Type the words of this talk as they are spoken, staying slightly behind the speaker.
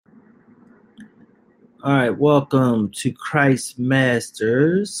All right, welcome to Christ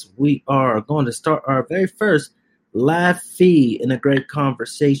Masters. We are going to start our very first live feed in a great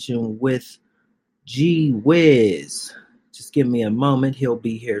conversation with G Wiz. Just give me a moment. He'll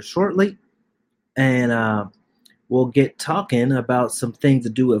be here shortly. And we'll get talking about some things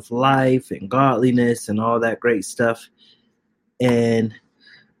to do with life and godliness and all that great stuff. And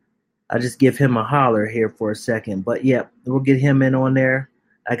I just give him a holler here for a second. But yeah, we'll get him in on there.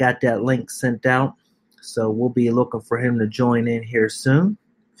 I got that link sent out. So we'll be looking for him to join in here soon.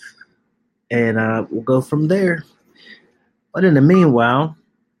 And we'll go from there. But in the meanwhile,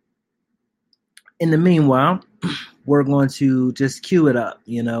 we're going to just cue it up.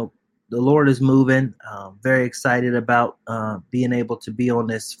 You know, the Lord is moving. Very excited about being able to be on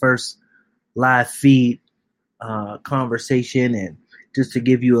this first live feed conversation, and just to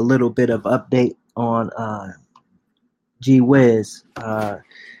give you a little bit of update on G Wiz.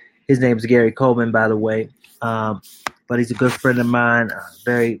 His name is Gary Coleman, by the way, but he's a good friend of mine.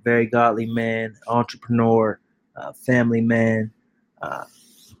 Very, very godly man, entrepreneur, family man,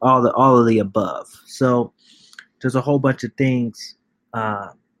 all of the above. So there's a whole bunch of things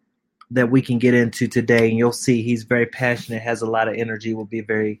that we can get into today, and you'll see he's very passionate, has a lot of energy, will be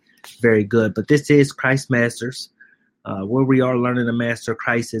very, very good. But this is Christ Masters, where we are learning to master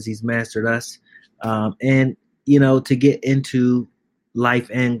Christ as he's mastered us, and you know, to get into life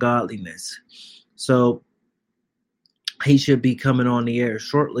and godliness. So he should be coming on the air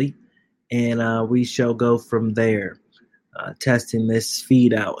shortly, and we shall go from there. Testing this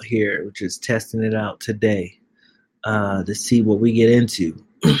feed out here, which is testing it out today, to see what we get into.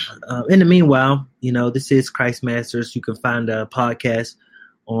 In the meanwhile, you know, this is Christ Masters. You can find a podcast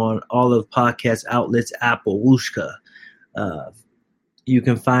on all of podcast outlets, Apple, Wooshka. You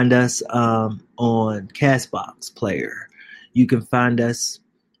can find us on Castbox Player. You can find us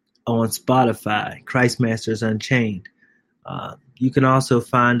on Spotify, Christ Masters Unchained. You can also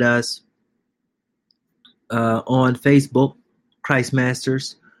find us on Facebook, Christ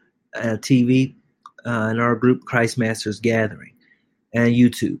Masters TV, and our group, Christ Masters Gathering, and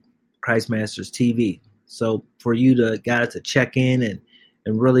YouTube, Christ Masters TV. So for you guys to check in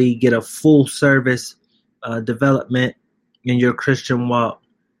and really get a full service development in your Christian walk,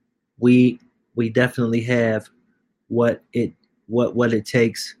 we definitely have what it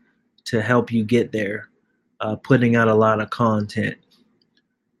takes to help you get there, putting out a lot of content,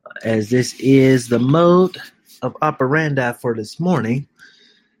 as this is the mode of operandi for this morning.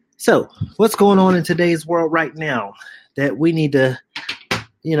 So what's going on in today's world right now that we need to,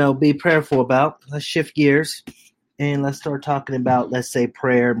 you know, be prayerful about? Let's shift gears and let's start talking about, let's say,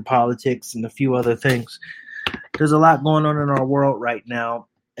 prayer and politics and a few other things. There's a lot going on in our world right now,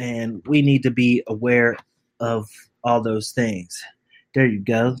 and we need to be aware of all those things. There you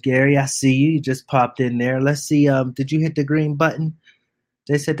go, Gary. I see you. You just popped in there. Let's see. Did you hit the green button?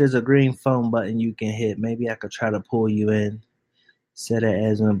 They said there's a green phone button you can hit. Maybe I could try to pull you in. Set it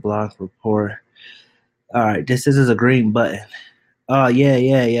as a block report. All right. This is a green button. Oh,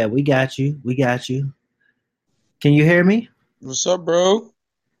 yeah. We got you. Can you hear me? What's up, bro?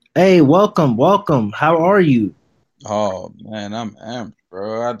 Hey, welcome. How are you? Oh, man, I'm amped,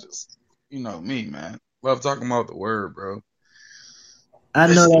 bro. I just, you know me, man. Love talking about the word, bro. I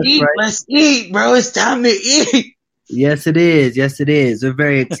know that's right. Let's eat, bro. It's time to eat. Yes, it is. We're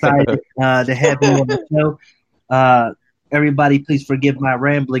very excited to have you on the show. Everybody, please forgive my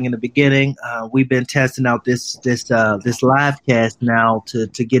rambling in the beginning. We've been testing out this live cast now to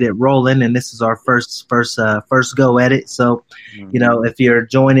get it rolling, and this is our first go at it. So, you know, if you're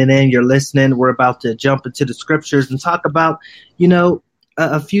joining in, you're listening, we're about to jump into the scriptures and talk about, you know,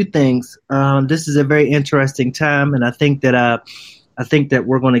 a few things. This is a very interesting time, and I think that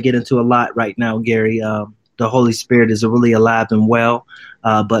we're going to get into a lot right now, Gary. The Holy Spirit is really alive and well.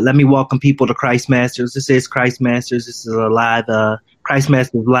 But let me welcome people to Christ Masters. This is Christ Masters. This is a live Christ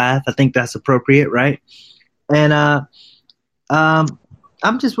Masters Live. I think that's appropriate, right? And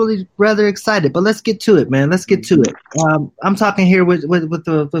I'm just really rather excited. But let's get to it, man. Let's get to it. I'm talking here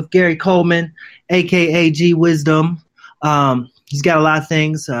with Gary Coleman, aka G Wisdom. He's got a lot of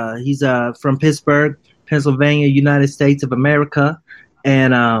things. He's from Pittsburgh, Pennsylvania, United States of America,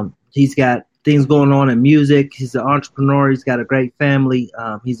 and he's got things going on in music. He's an entrepreneur. He's got a great family.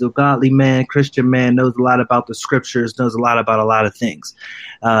 He's a godly man, Christian man, knows a lot about the scriptures, knows a lot about a lot of things,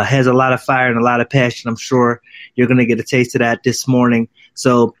 has a lot of fire and a lot of passion. I'm sure you're going to get a taste of that this morning.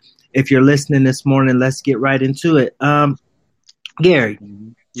 So if you're listening this morning, let's get right into it. Gary.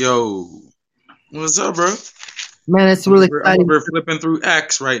 Yo. What's up, bro? Man, it's really exciting. We're flipping through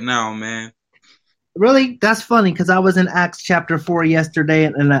Acts right now, man. Really? That's funny because I was in Acts chapter 4 yesterday,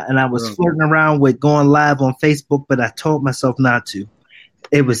 and I was flirting around with going live on Facebook, but I told myself not to.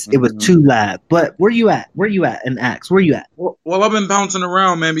 It was too live. But where you at? Where you at in Acts? Where you at? Well, I've been bouncing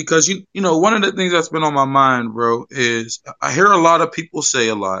around, man, because you know one of the things that's been on my mind, bro, is I hear a lot of people say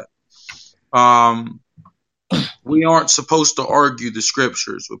a lot. We aren't supposed to argue the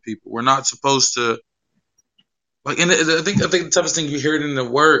scriptures with people. We're not supposed to. Like, and I think the toughest thing, you hear it in the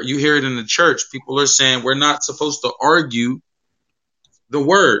word, you hear it in the church. People are saying we're not supposed to argue the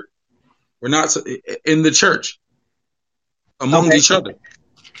word. We're not in the church among each other.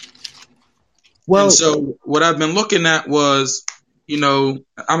 Well, and so what I've been looking at was, you know,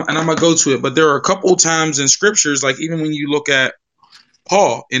 I'm gonna go to it, but there are a couple times in scriptures, like even when you look at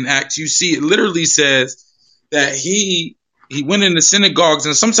Paul in Acts, you see it literally says that he went into synagogues,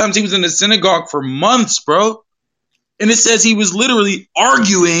 and sometimes he was in the synagogue for months, bro. And it says he was literally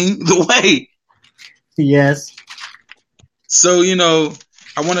arguing the way. Yes. So, you know,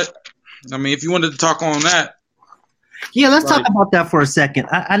 if you wanted to talk on that. Yeah, let's talk about that for a second.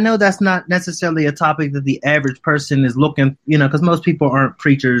 I know that's not necessarily a topic that the average person is looking, you know, because most people aren't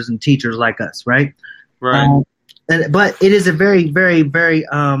preachers and teachers like us, right? Right. But it is a very, very, very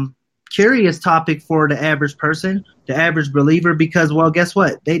curious topic for the average person, the average believer, because, well, guess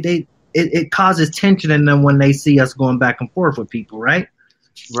what? It causes tension in them when they see us going back and forth with people, right?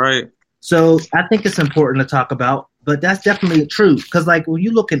 Right. So I think it's important to talk about, but that's definitely true. Because, like, when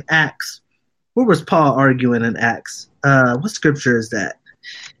you look in Acts, where was Paul arguing in Acts? What scripture is that?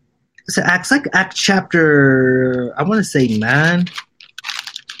 It's Acts chapter, I want to say 9.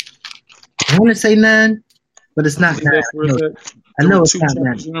 I want to say 9, but it's not 9. I know it's not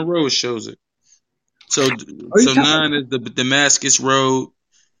 9. In a row it shows it. So 9 is the Damascus Road.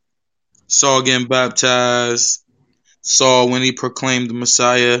 Saul getting baptized. Saul when he proclaimed the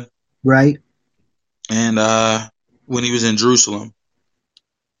Messiah. Right. And when he was in Jerusalem.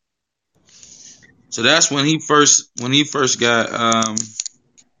 So that's when he first got oh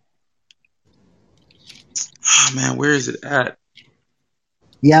man, where is it at?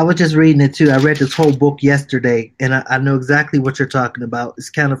 Yeah, I was just reading it too. I read this whole book yesterday, and I know exactly what you're talking about. It's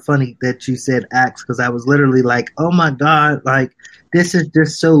kind of funny that you said Acts, because I was literally like, oh my God, like this is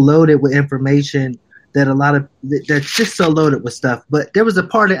just so loaded with information that that's just so loaded with stuff. But there was a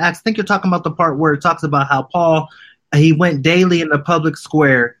part of Acts, I think you're talking about the part where it talks about how Paul, he went daily in the public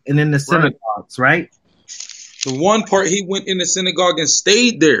square and in the synagogues, right? The one part, he went in the synagogue and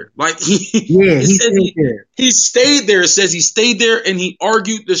stayed there. Like he stayed there. He stayed there. It says he stayed there and he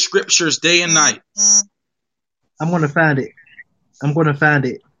argued the scriptures day and night. I'm going to find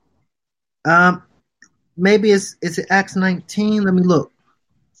it. Maybe it's Acts 19. Let me look.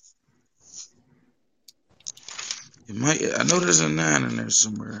 It might. I know there's a 9 in there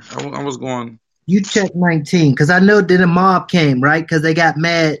somewhere. I was going. You check 19, because I know that a mob came, right? Because they got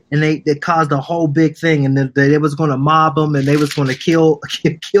mad and they caused a whole big thing, and they was going to mob them, and they was going to kill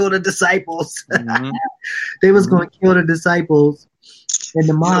the disciples. Mm-hmm. They was going to kill the disciples, and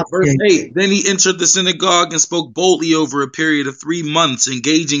the mob. Verse 8. Then he entered the synagogue and spoke boldly over a period of 3 months,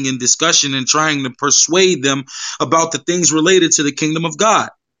 engaging in discussion and trying to persuade them about the things related to the kingdom of God.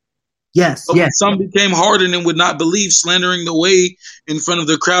 Yes, but yes. Some became hardened and would not believe, slandering the way in front of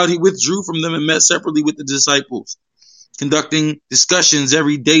the crowd. He withdrew from them and met separately with the disciples, conducting discussions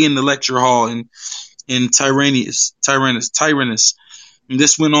every day in the lecture hall in Tyrannus. And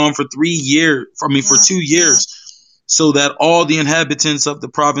this went on for 2 years, so that all the inhabitants of the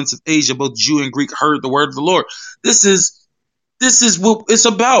province of Asia, both Jew and Greek, heard the word of the Lord. This is what it's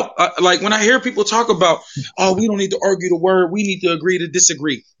about. Like when I hear people talk about, oh, we don't need to argue the word. We need to agree to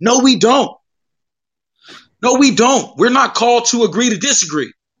disagree. No, we don't. We're not called to agree to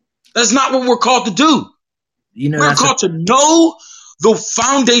disagree. That's not what we're called to do. We're called to know the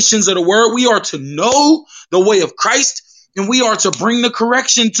foundations of the word. We are to know the way of Christ, and we are to bring the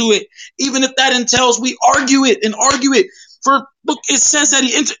correction to it. Even if that entails we argue it. For look, it says that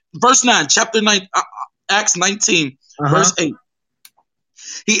he entered verse 9, chapter 9, Acts 19, verse 8.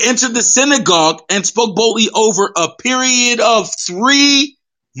 He entered the synagogue and spoke boldly over a period of 3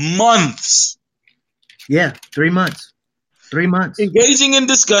 months. Yeah, 3 months. 3 months. Engaging in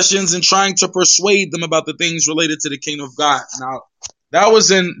discussions and trying to persuade them about the things related to the kingdom of God. Now, that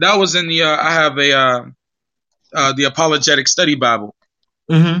was in the I have the Apologetic Study Bible.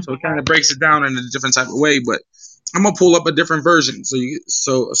 Mm-hmm. So it kind of breaks it down in a different type of way, but I'm gonna pull up a different version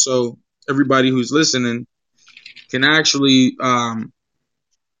so everybody who's listening can actually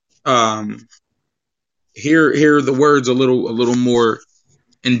hear the words a little more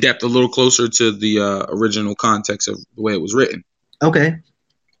in depth, a little closer to the original context of the way it was written. Okay.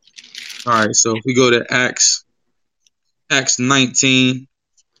 All right, so if we go to Acts 19:8,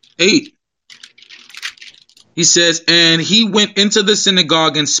 he says, and he went into the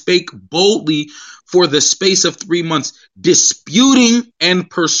synagogue and spake boldly for the space of 3 months, disputing and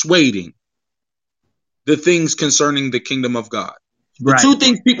persuading the things concerning the kingdom of God. Right. The two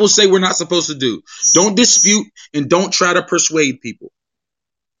things people say we're not supposed to do. Don't dispute and don't try to persuade people.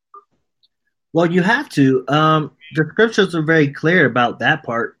 Well, you have to. The scriptures are very clear about that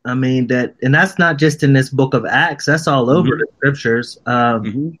part. I mean, and that's not just in this book of Acts. That's all over the scriptures.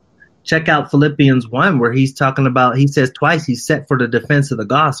 Check out Philippians 1, where he's talking about, he says twice he's set for the defense of the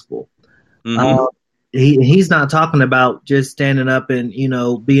gospel. He's not talking about just standing up and,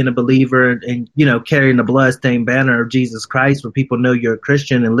 being a believer and carrying the bloodstained banner of Jesus Christ where people know you're a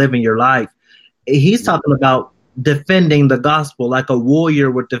Christian and living your life. He's talking about defending the gospel like a warrior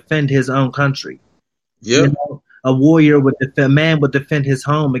would defend his own country. Yeah. A warrior would defend his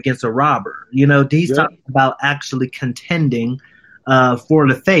home against a robber. He's talking about actually contending for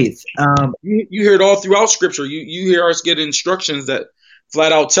the faith. You hear it all throughout scripture. You hear us get instructions that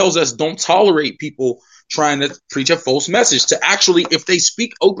flat out tells us don't tolerate people trying to preach a false message, to actually, if they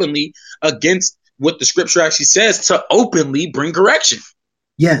speak openly against what the scripture actually says, to openly bring correction.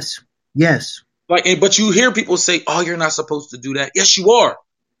 Yes. But you hear people say, oh, you're not supposed to do that. Yes, you are.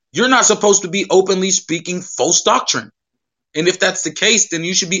 You're not supposed to be openly speaking false doctrine. And if that's the case, then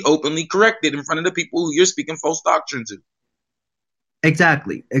you should be openly corrected in front of the people who you're speaking false doctrine to.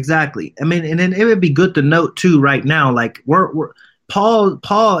 Exactly. I mean, and then it would be good to note too right now, like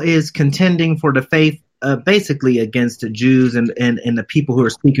Paul is contending for the faith, basically against the Jews and the people who are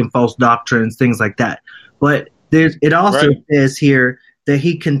speaking false doctrines, things like that. But it also says here that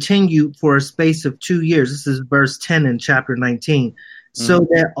he continued for a space of 2 years. This is verse 10 in chapter 19. So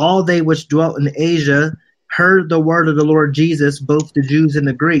that all they which dwelt in Asia heard the word of the Lord Jesus, both the Jews and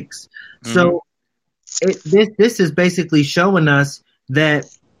the Greeks. So this is basically showing us that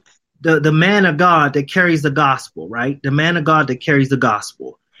the man of God that carries the gospel, right? The man of God that carries the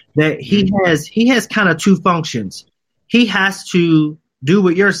gospel, that he has kind of two functions. He has to do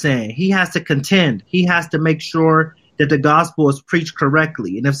what you're saying. He has to contend. He has to make sure that the gospel is preached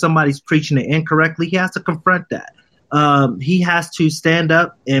correctly. And if somebody's preaching it incorrectly, he has to confront that. He has to stand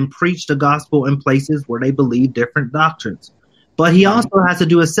up and preach the gospel in places where they believe different doctrines. But he also has to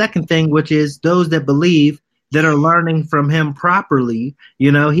do a second thing, which is those that believe that are learning from him properly.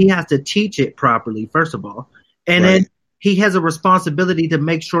 He has to teach it properly, first of all. And then he has a responsibility to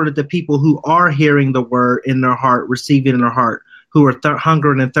make sure that the people who are hearing the word in their heart, receiving in their heart, who are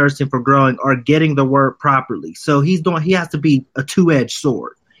hungering and thirsting for growing, are getting the word properly. So he has to be a two-edged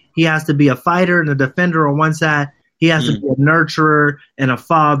sword. He has to be a fighter and a defender on one side. He has to be a nurturer and a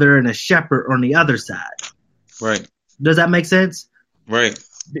father and a shepherd on the other side. Right. Does that make sense? Right.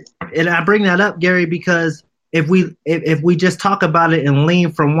 And I bring that up, Gary, because if we just talk about it and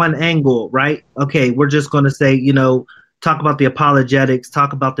lean from one angle, right? Okay, we're just going to say, talk about the apologetics,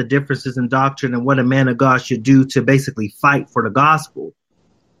 talk about the differences in doctrine and what a man of God should do to basically fight for the gospel.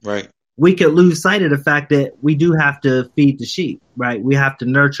 Right. We could lose sight of the fact that we do have to feed the sheep, right? We have to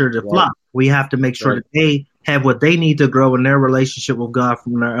nurture the flock. We have to make sure that they have what they need to grow in their relationship with God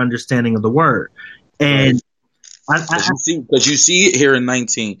from their understanding of the word. And because you see it here in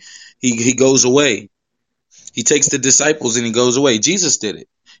 19, he goes away. He takes the disciples and he goes away. Jesus did it.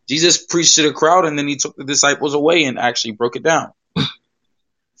 Jesus preached to the crowd and then he took the disciples away and actually broke it down.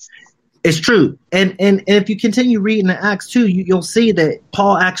 It's true. And if you continue reading the Acts 2, you'll see that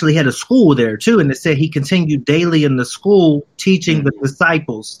Paul actually had a school there too. And it said he continued daily in the school teaching the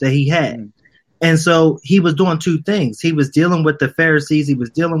disciples that he had. And so he was doing two things. He was dealing with the Pharisees. He was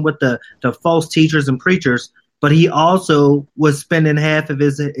dealing with the false teachers and preachers. But he also was spending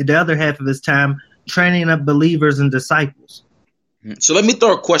the other half of his time training up believers and disciples. So let me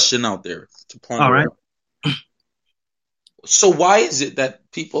throw a question out there to ponder. All right. So why is it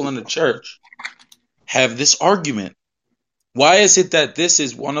that people in the church have this argument? Why is it that this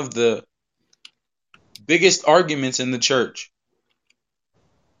is one of the biggest arguments in the church?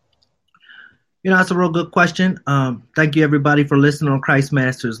 That's a real good question. Thank you, everybody, for listening on Christ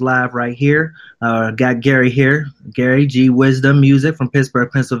Masters Live right here. Got Gary here. Gary G. Wisdom Music from Pittsburgh,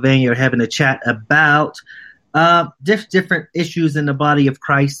 Pennsylvania. We're having a chat about different issues in the body of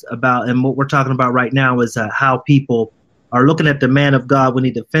Christ and what we're talking about right now is how people are looking at the man of God when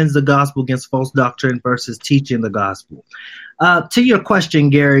he defends the gospel against false doctrine versus teaching the gospel. To your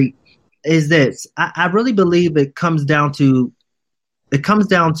question, Gary, is this. I really believe it comes down to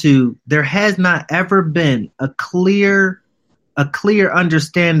there has not ever been a clear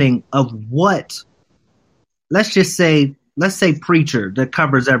understanding of what, let's just say, let's say preacher that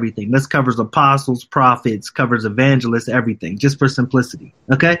covers everything. This covers apostles, prophets, covers evangelists, everything, just for simplicity.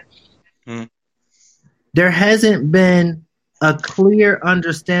 Okay. Mm-hmm. There hasn't been a clear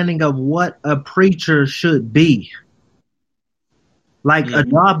understanding of what a preacher should be. Like a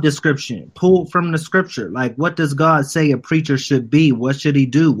job description pulled from the scripture. Like, what does God say a preacher should be? What should he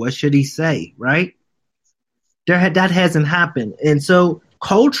do? What should he say? Right? That hasn't happened. And so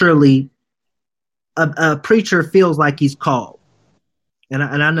culturally, a preacher feels like he's called. And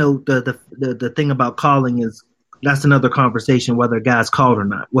I know the thing about calling is that's another conversation, whether a guy's called or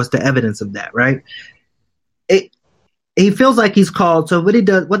not. What's the evidence of that? Right? He feels like he's called. So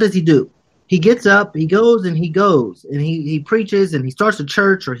what does he do? He gets up, he goes, and he preaches, and he starts a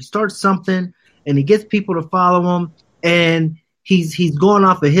church or he starts something, and he gets people to follow him, and he's going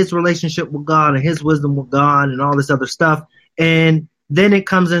off of his relationship with God and his wisdom with God and all this other stuff. And then it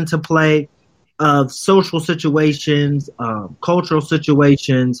comes into play of social situations, cultural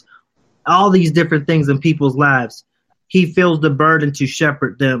situations, all these different things in people's lives. He feels the burden to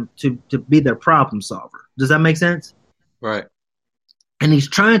shepherd them, to be their problem solver. Does that make sense? Right. And he's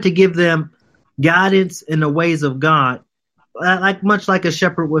trying to give them guidance in the ways of God, much like a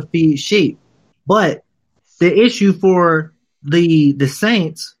shepherd would feed sheep. But the issue for the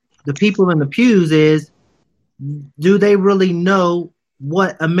saints, the people in the pews, is, do they really know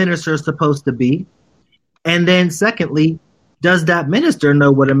what a minister is supposed to be? And then secondly, does that minister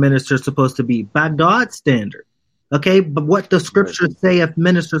know what a minister is supposed to be by God's standard? Okay, but what the scriptures say a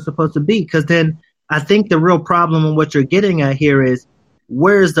minister is supposed to be? Because then I think the real problem in what you're getting at here is,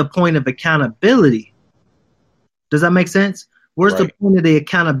 where's the point of accountability? Does that make sense? Where's the point of the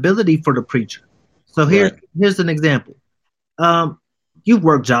accountability for the preacher? So here's an example. You've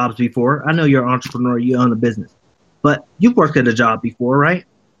worked jobs before. I know you're an entrepreneur. You own a business. But you've worked at a job before, right?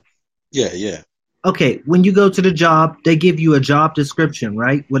 Yeah. Okay, when you go to the job, they give you a job description,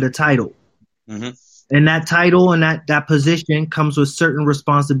 right, with a title. Mm-hmm. And that title and that position comes with certain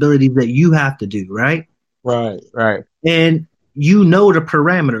responsibilities that you have to do, right? Right. And you know the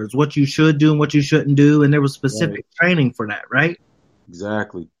parameters, what you should do and what you shouldn't do, and there was specific training for that, right?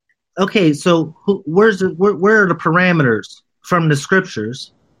 Exactly. Okay, so where are the parameters from the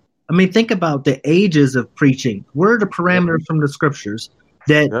scriptures? I mean, think about the ages of preaching. Where are the parameters from the scriptures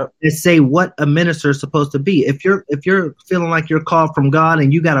that say what a minister is supposed to be? If you're feeling like you're called from God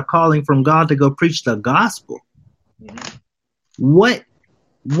and you got a calling from God to go preach the gospel, what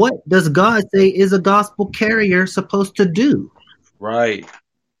does God say is a gospel carrier supposed to do? Right.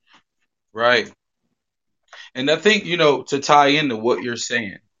 And I think, to tie into what you're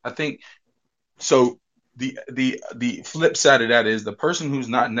saying, I think so. The flip side of that is the person who's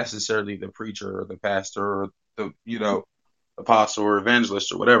not necessarily the preacher or the pastor or the apostle or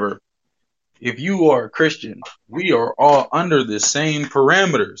evangelist or whatever. If you are a Christian, we are all under the same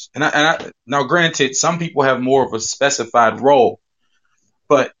parameters. And I now, granted, some people have more of a specified role,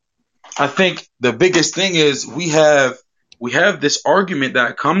 but I think the biggest thing is we have this argument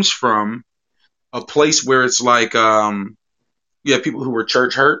that comes from a place where it's like you have people who are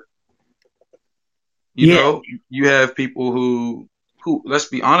church hurt. You know, you have people who, let's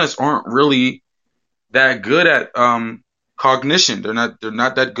be honest, aren't really that good at cognition. They're not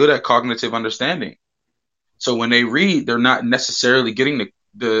that good at cognitive understanding. So when they read, they're not necessarily getting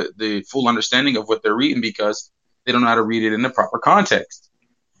the full understanding of what they're reading because they don't know how to read it in the proper context.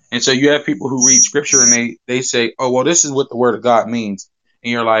 And so you have people who read scripture and they say, oh, well, this is what the word of God means.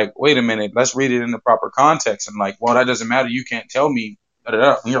 And you're like, wait a minute, let's read it in the proper context. And like, well, that doesn't matter. You can't tell me.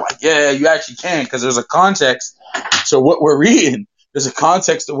 And you're like, yeah, you actually can, because there's a context. So what we're reading, there's a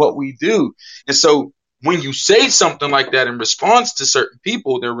context of what we do. And so when you say something like that in response to certain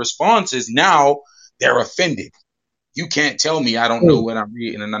people, their response is now they're offended. You can't tell me I don't know what I'm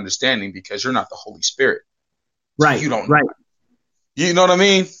reading and understanding because you're not the Holy Spirit. Right. So you don't know. Right. You know what I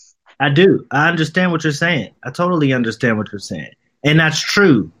mean? I do. I understand what you're saying. I totally understand what you're saying. And that's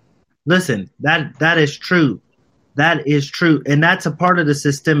true. Listen, that is true. That is true. And that's a part of the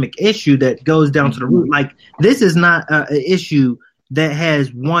systemic issue that goes down to the root. Like, this is not an issue that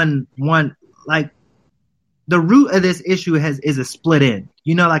has one, like, the root of this issue is a split end.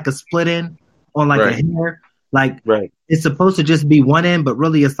 You know, like a split end on like a hair. Like, it's supposed to just be one end, but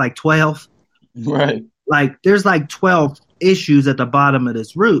really it's like 12. Right. Like, there's like 12 issues at the bottom of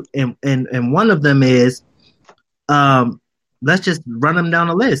this root. And one of them is, let's just run them down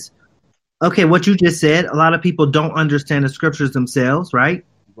the list. Okay, what you just said, a lot of people don't understand the scriptures themselves, right?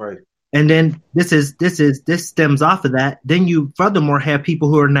 Right. And then this stems off of that. Then you furthermore have people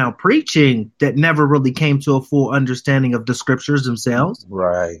who are now preaching that never really came to a full understanding of the scriptures themselves.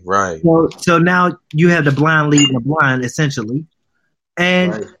 Right. So now you have the blind leading the blind, essentially.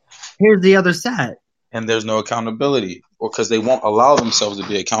 And here's the other side. And there's no accountability, because they won't allow themselves to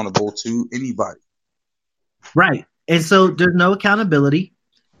be accountable to anybody. Right. And so there's no accountability.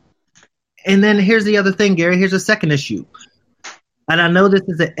 And then here's the other thing, Gary. Here's a second issue. And I know this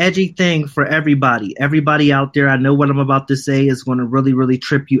is an edgy thing for everybody. Everybody out there, I know what I'm about to say is going to really, really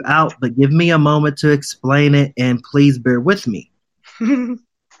trip you out, but give me a moment to explain it, and please bear with me.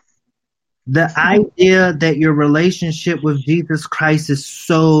 The idea that your relationship with Jesus Christ is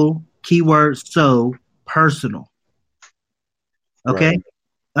so, keyword, so personal. Okay? Right.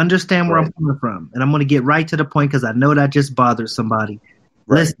 Understand where I'm coming from. And I'm going to get right to the point because I know that just bothered somebody.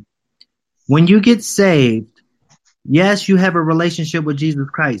 Right. Listen, when you get saved, yes, you have a relationship with Jesus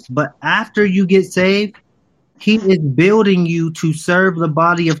Christ, but after you get saved, he is building you to serve the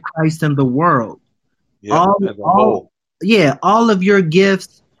body of Christ in the world. Yeah, all of your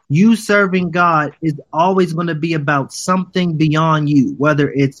gifts, you serving God, is always going to be about something beyond you, whether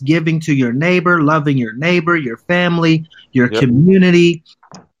it's giving to your neighbor, loving your neighbor, your family, your community,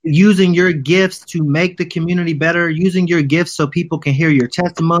 using your gifts to make the community better, using your gifts so people can hear your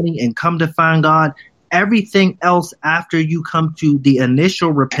testimony and come to find God. Everything else after you come to the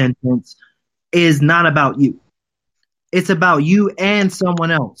initial repentance is not about you. It's about you and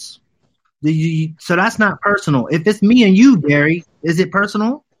someone else. So that's not personal. If it's me and you, Gary, is it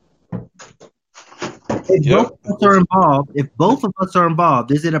personal? If both of us are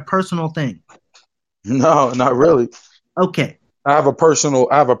involved, is it a personal thing? No, not really. Okay. I have a personal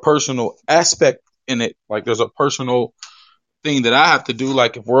aspect in it. Like there's a personal thing that I have to do.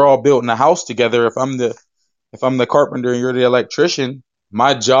 Like if we're all building a house together, if I'm the carpenter and you're the electrician,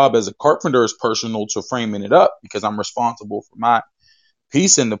 my job as a carpenter is personal to framing it up because I'm responsible for my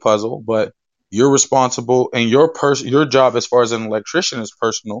piece in the puzzle. But you're responsible, and your job as far as an electrician is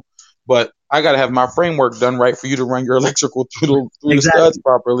personal. But I got to have my framework done right for you to run your electrical through the studs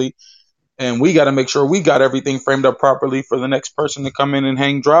properly. And we got to make sure we got everything framed up properly for the next person to come in and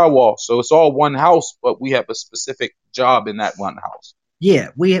hang drywall. So it's all one house, but we have a specific job in that one house. Yeah,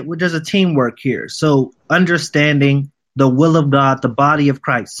 there's a teamwork here. So understanding the will of God, the body of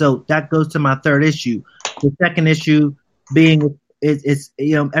Christ. So that goes to my third issue. The second issue being it's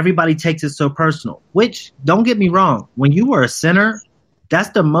everybody takes it so personal, which, don't get me wrong, when you were a sinner, that's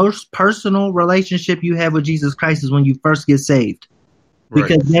the most personal relationship you have with Jesus Christ is when you first get saved.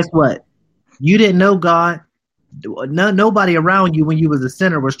 Because guess what? You didn't know God. Nobody around you when you was a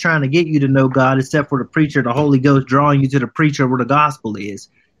sinner was trying to get you to know God, except for the preacher, the Holy Ghost drawing you to the preacher where the gospel is.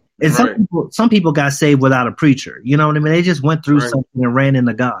 And some people got saved without a preacher. You know what I mean? They just went through something and ran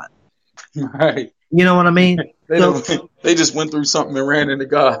into God. Right. You know what I mean? They just went through something and ran into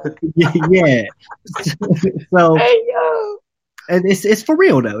God. Yeah. So, hey, yo. And it's for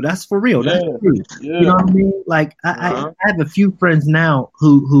real though. That's for real. That's true. Yeah. You know what I mean? Like I have a few friends now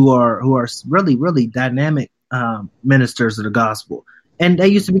who are really, really dynamic ministers of the gospel. And they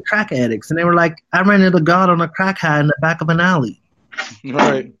used to be crack addicts, and they were like, I ran into God on a crack high in the back of an alley.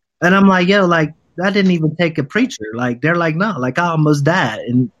 Right. And I'm like, yo, like that didn't even take a preacher. Like they're like, no, like I almost died.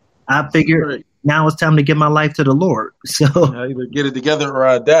 And I figured now it's time to give my life to the Lord. So either get it together or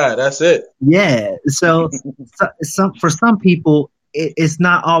I die. That's it. Yeah. So for some people, it's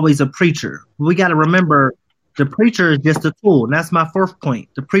not always a preacher. We got to remember the preacher is just a tool. And that's my fourth point.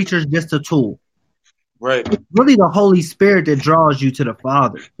 The preacher is just a tool. Right. It's really the Holy Spirit that draws you to the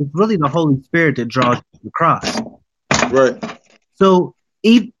Father. It's really the Holy Spirit that draws you to the cross. Right. So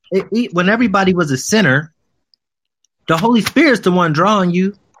when everybody was a sinner, the Holy Spirit's the one drawing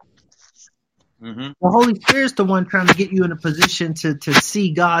you. Mm-hmm. The Holy Spirit's the one trying to get you in a position to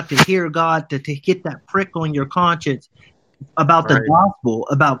see God, to hear God, to get that prick on your conscience about the gospel,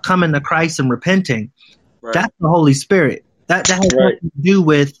 about coming to Christ and repenting. Right. That's the Holy Spirit. That has nothing to do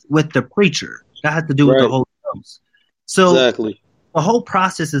with the preacher. That has to do with the Holy Ghost. So the whole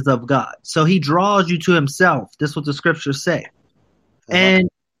process is of God. So he draws you to himself. That's what the scriptures say. And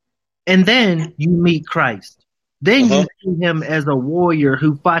then you meet Christ. Then you see him as a warrior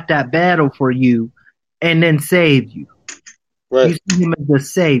who fought that battle for you and then saved you. Right. You see him as the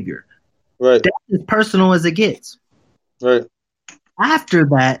savior. Right. That's as personal as it gets. Right. After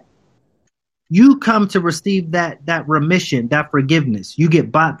that, you come to receive that remission, that forgiveness. You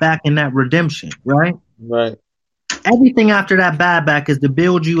get bought back in that redemption, right? Right. Everything after that buyback is to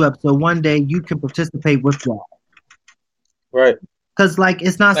build you up so one day you can participate with God. Right. Because, like,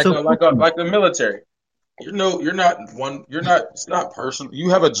 it's not like the military. You're not one. You're not. It's not personal. You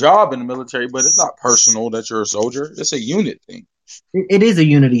have a job in the military, but it's not personal that you're a soldier. It's a unit thing. It is a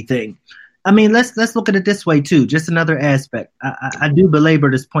unity thing. I mean, let's look at it this way too. Just another aspect. I do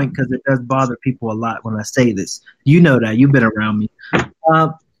belabor this point because it does bother people a lot when I say this. You know that. You've been around me.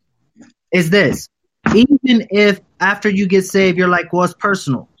 Is this, even if after you get saved, you're like, well, it's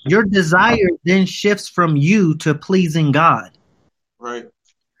personal. Your desire then shifts from you to pleasing God. Right.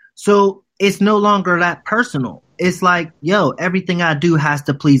 So it's no longer that personal. It's like, yo, everything I do has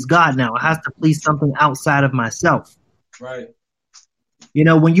to please God now. It has to please something outside of myself. Right. You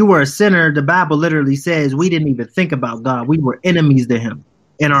know, when you were a sinner, the Bible literally says we didn't even think about God. We were enemies to him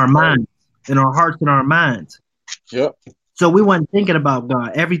in our minds, in our hearts and our minds. Yep. So we weren't thinking about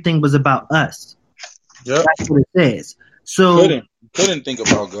God. Everything was about us. Yep. That's what it says. So couldn't think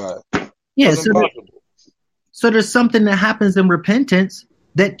about God. Yeah. So there's something that happens in repentance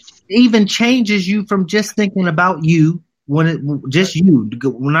that even changes you from just thinking about you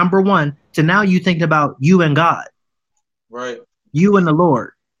number one, to now you thinking about you and God. Right. You and the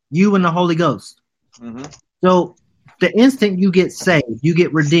Lord, you and the Holy Ghost. Mm-hmm. So the instant you get saved, you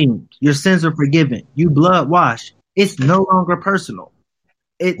get redeemed, your sins are forgiven, you blood washed, it's no longer personal.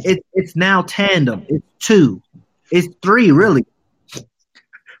 It's now tandem. It's two. It's three, really.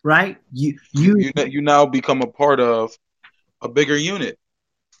 Right? You now become a part of a bigger unit.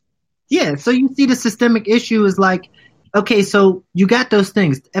 Yeah. So you see the systemic issue is like, okay, so you got those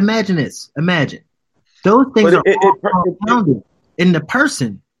things. Imagine this. Imagine. Those things are all founded in the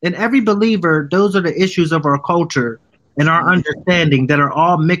person. In every believer, those are the issues of our culture and our understanding that are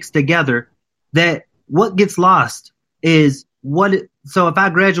all mixed together, that what gets lost is so if I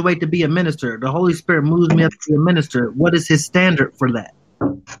graduate to be a minister, the Holy Spirit moves me up to be a minister, what is his standard for that?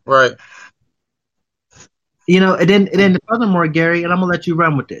 Right. You know, and then furthermore, Gary, and I'm going to let you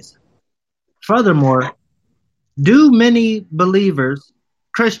run with this. Furthermore, do many believers,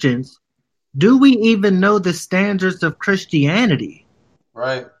 Christians, do we even know the standards of Christianity?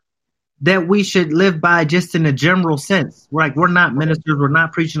 Right. That we should live by just in a general sense. Like, we're not ministers, we're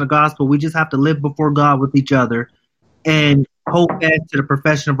not preaching the gospel. We just have to live before God with each other and hold fast to the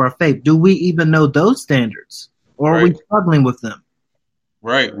profession of our faith. Do we even know those standards? Or are we struggling with them?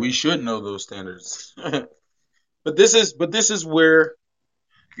 Right. We should know those standards. But this is where,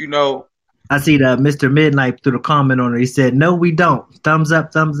 you know, I see that Mr. Midnight threw a comment on it. He said, "No, we don't. Thumbs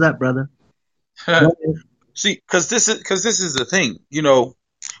up, brother." See, because this is the thing. You know,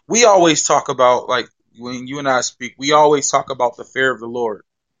 we always talk about, like, when you and I speak, we always talk about the fear of the Lord.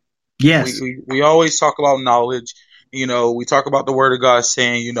 Yes. We always talk about knowledge. You know, we talk about the word of God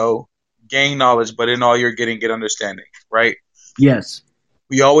saying, you know, gain knowledge, but in all you're getting, get understanding. Right. Yes.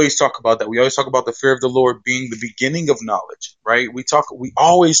 We always talk about that. We always talk about the fear of the Lord being the beginning of knowledge, right? We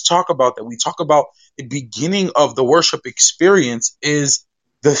always talk about that. We talk about the beginning of the worship experience is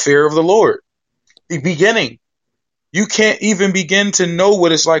the fear of the Lord. The beginning. You can't even begin to know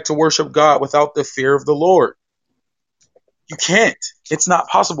what it's like to worship God without the fear of the Lord. You can't. It's not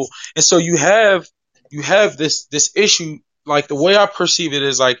possible. And so you have this issue, like, the way I perceive it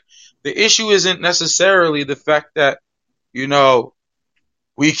is like, the issue isn't necessarily the fact that, you know,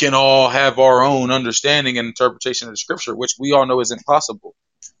 we can all have our own understanding and interpretation of the scripture, which we all know is impossible.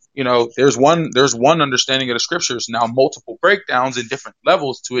 You know, there's one understanding of the scriptures, now multiple breakdowns and different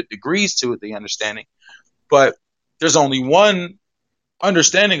levels to it, degrees to it, the understanding. But there's only one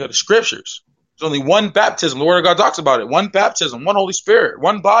understanding of the scriptures. There's only one baptism. The word of God talks about it. One baptism, one Holy Spirit,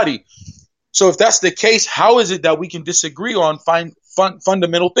 one body. So if that's the case, how is it that we can disagree on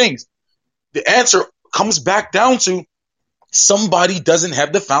fundamental things? The answer comes back down to somebody doesn't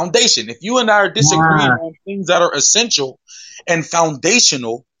have the foundation. If you and I are disagreeing on things that are essential and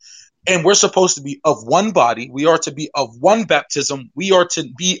foundational, and we're supposed to be of one body, we are to be of one baptism, we are to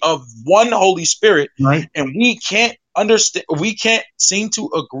be of one Holy Spirit, right? And we can't seem to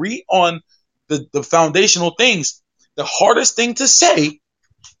agree on the foundational things. The hardest thing to say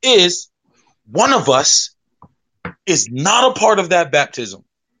is one of us is not a part of that baptism.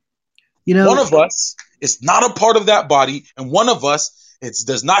 You know, one of us is not a part of that body, and one of us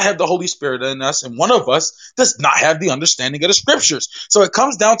does not have the Holy Spirit in us, and one of us does not have the understanding of the scriptures. So it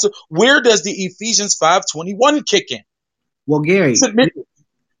comes down to, where does the Ephesians 5:21 kick in? Well, Gary,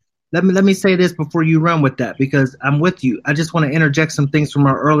 let me say this before you run with that, because I'm with you. I just want to interject some things from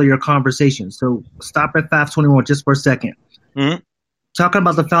our earlier conversation. So stop at 5:21 just for a second. Mm-hmm. Talking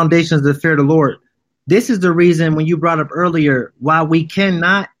about the foundations of the fear of the Lord. This is the reason, when you brought up earlier, why we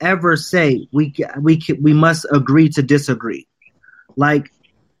cannot ever say we must agree to disagree. Like,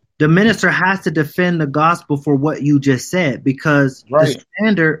 the minister has to defend the gospel for what you just said, because the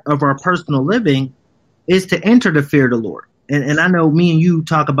standard of our personal living is to enter the fear of the Lord. And I know me and you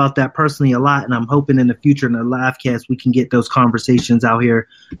talk about that personally a lot, and I'm hoping in the future in the live cast we can get those conversations out here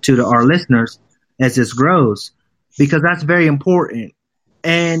to our listeners as this grows, because that's very important.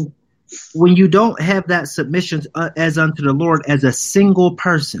 And when you don't have that submission as unto the Lord as a single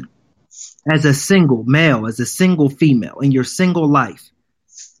person, as a single male, as a single female in your single life,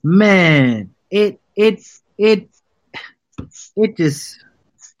 man, it just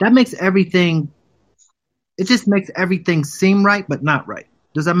that makes everything. It just makes everything seem right, but not right.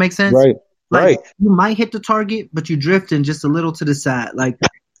 Does that make sense? Right. Like, right. You might hit the target, but you're drifting just a little to the side. Like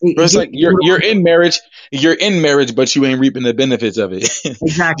it's like you're in marriage, but you ain't reaping the benefits of it.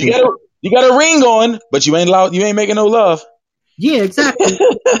 Exactly. you got a ring on, but you ain't making no love. Yeah, exactly.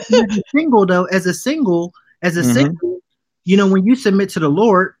 As a single, you know, when you submit to the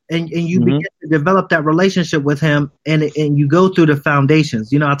Lord and you begin to develop that relationship with Him, and you go through the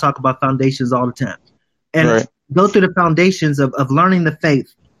foundations. You know, I talk about foundations all the time. And go through the foundations of learning the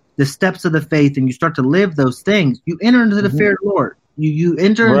faith, the steps of the faith, and you start to live those things. You enter into the fear of the Lord. You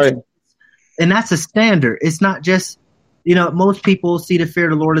enter into, and that's a standard. It's not just, you know, most people see the fear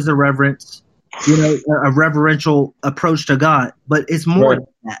of the Lord as a reverence, you know, a reverential approach to God, but it's more than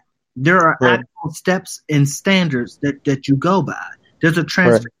that. There are actual steps and standards that you go by. There's a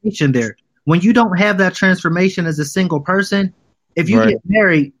transformation there. When you don't have that transformation as a single person, if you get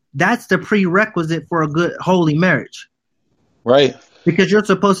married, that's the prerequisite for a good, holy marriage. Right. Because you're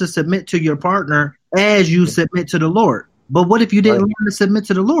supposed to submit to your partner as you submit to the Lord. But what if you didn't learn to submit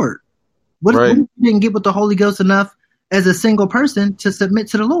to the Lord? What if you didn't get with the Holy Ghost enough as a single person to submit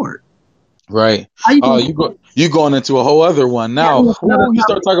to the Lord? Right. You going into a whole other one now. You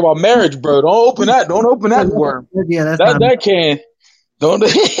start talking about marriage, bro. Don't open that worm. Yeah, that can. Don't.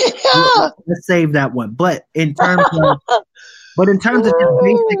 Let's save that one. But in terms of the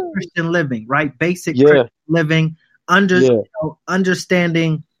basic Christian living, right? Basic Christian living,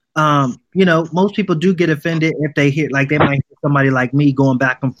 understanding. You know, most people do get offended if they hear, like, they might hear somebody like me going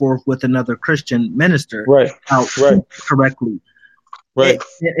back and forth with another Christian minister, correctly. Right.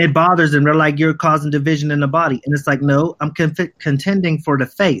 It bothers them. They're like, you're causing division in the body, and it's like, no, I'm contending for the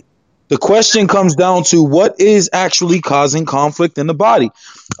faith. The question comes down to what is actually causing conflict in the body.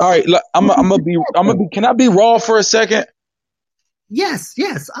 All right, I'm gonna be. Can I be raw for a second? Yes.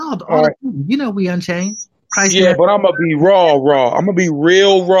 All right. You know, we unchained. Christ, but I'm gonna be raw. I'm gonna be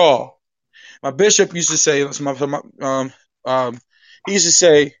real raw. My bishop used to say, he used to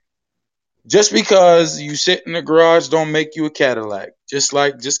say, just because you sit in the garage don't make you a Cadillac. Just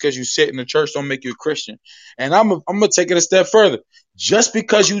because you sit in the church don't make you a Christian. And I'm gonna take it a step further. Just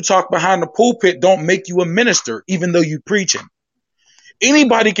because you talk behind the pulpit don't make you a minister, even though you preaching.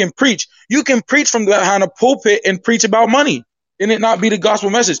 Anybody can preach. You can preach from behind a pulpit and preach about money, and it not be the gospel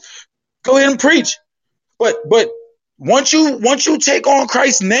message. Go ahead and preach. But once you take on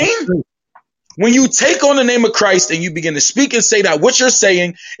Christ's name, when you take on the name of Christ and you begin to speak and say that what you're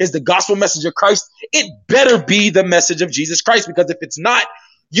saying is the gospel message of Christ, it better be the message of Jesus Christ. Because if it's not,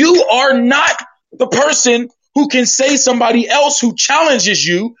 you are not the person who can say somebody else who challenges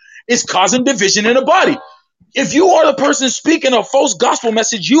you is causing division in the body. If you are the person speaking a false gospel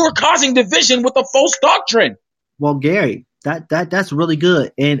message, you are causing division with a false doctrine. Well, Gary, that's really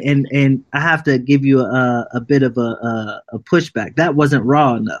good, and I have to give you a bit of a pushback. That wasn't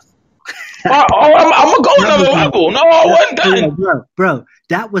raw enough. I'm gonna go another level. No, I wasn't done, bro.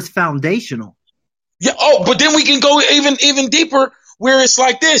 That was foundational. Yeah. Oh, but then we can go even deeper, where it's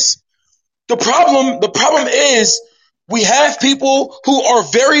like this. The problem is we have people who are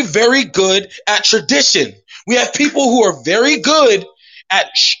very, very good at tradition. We have people who are very good at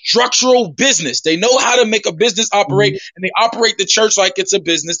structural business. They know how to make a business operate, and they operate the church like it's a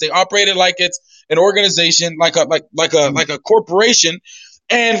business. They operate it like it's an organization, like a corporation,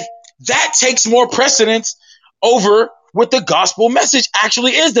 and that takes more precedence over what the gospel message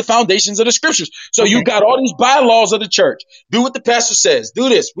actually is, the foundations of the scriptures. So you got all these bylaws of the church. Do what the pastor says. Do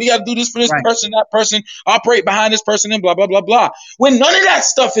this. We got to do this for this person, that person, operate behind this person, and blah, blah, blah, blah. When none of that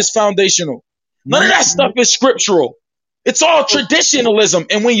stuff is foundational. None of that stuff is scriptural. It's all traditionalism.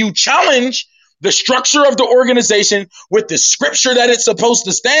 And when you challenge the structure of the organization with the scripture that it's supposed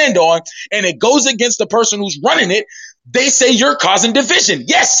to stand on, and it goes against the person who's running it, they say you're causing division.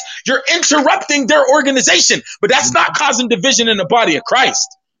 Yes, you're interrupting their organization, but that's not causing division in the body of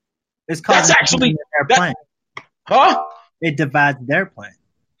Christ. It's causing that's actually their plan. Huh? It divides their plan.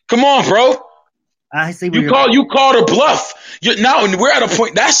 Come on, bro. I see. You called a bluff. Now we're at a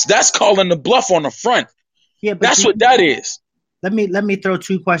point that's calling the bluff on the front. Yeah, but that's what that is. Let me throw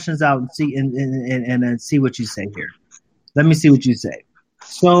two questions out and see and see what you say here. Let me see what you say.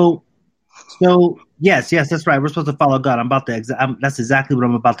 So Yes, that's right. We're supposed to follow God. That's exactly what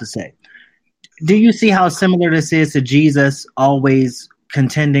I'm about to say. Do you see how similar this is to Jesus always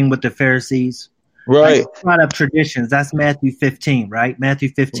contending with the Pharisees? Right. Like, brought up traditions. That's Matthew 15, right? Matthew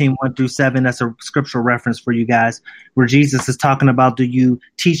 15, 1-7. That's a scriptural reference for you guys, where Jesus is talking about, do you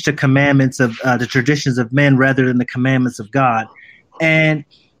teach the commandments of the traditions of men rather than the commandments of God? And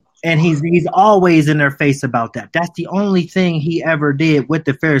he's always in their face about that. That's the only thing he ever did with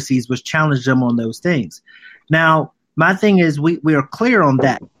the Pharisees, was challenge them on those things. Now, my thing is, we are clear on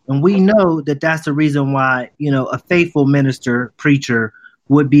that. And we know that that's the reason why, a faithful minister, preacher,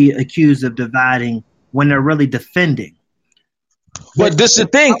 would be accused of dividing when they're really defending. But this is the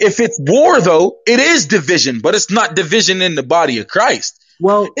thing. If it's war, though, it is division, but it's not division in the body of Christ.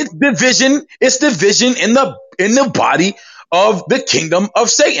 Well, it's division. It's division in the body of the kingdom of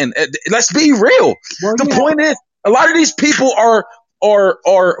Satan. Let's be real. Well, the point is, a lot of these people are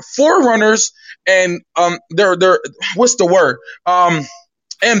forerunners and they're what's the word?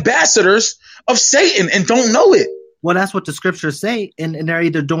 Ambassadors of Satan and don't know it. Well, that's what the scriptures say, and they're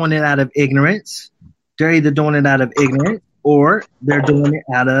either doing it out of ignorance, or they're doing it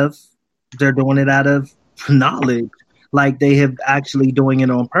out of knowledge, like they have actually doing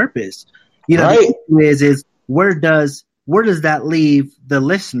it on purpose. Right. The issue is where does that leave the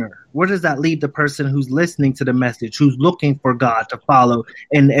listener? Where does that leave the person who's listening to the message, who's looking for God to follow,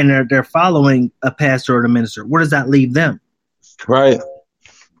 and they're following a pastor or a minister? Where does that leave them? Right.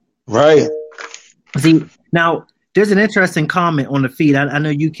 See, now there's an interesting comment on the feed. I know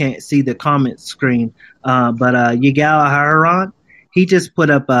you can't see the comment screen, but Yigal Haran, he just put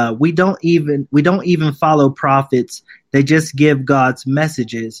up, we don't even follow prophets. They just give God's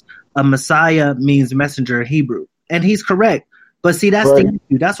messages. A Messiah means messenger in Hebrew. And he's correct. But see, that's the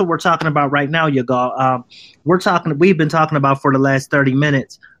issue. That's what we're talking about right now, Yigal. We've been talking about for the last 30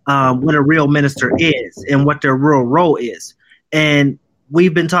 minutes what a real minister is and what their real role is. And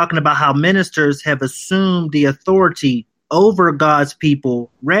we've been talking about how ministers have assumed the authority over God's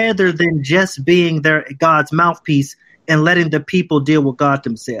people rather than just being God's mouthpiece and letting the people deal with God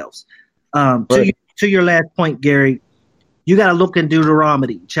themselves. To your last point, Gary, you got to look in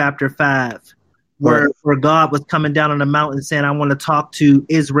Deuteronomy chapter 5, where God was coming down on the mountain saying, I want to talk to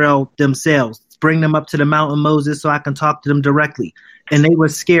Israel themselves. Bring them up to the mountain, Moses, so I can talk to them directly. And they were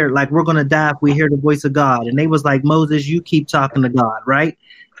scared, like, we're going to die if we hear the voice of God. And they was like, Moses, you keep talking to God, right?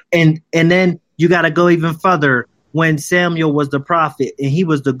 And then you got to go even further when Samuel was the prophet, and he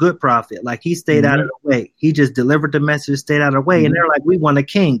was the good prophet. Like, he stayed out of the way. He just delivered the message, stayed out of the way. And they're like, we want a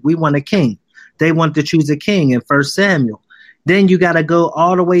king. We want a king. They want to choose a king in 1 Samuel. Then you got to go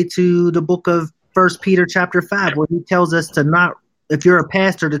all the way to the book of 1 Peter chapter 5, where he tells us to not, if you're a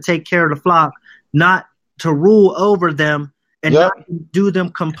pastor, to take care of the flock, not to rule over them and not do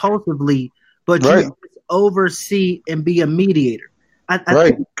them compulsively, but you oversee and be a mediator. I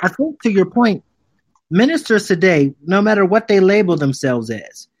think, to your point, ministers today, no matter what they label themselves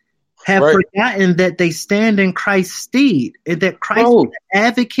as, have forgotten that they stand in Christ's stead, and that Christ is an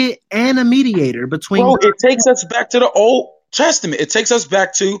advocate and a mediator between. It takes us back to the Old Testament. It takes us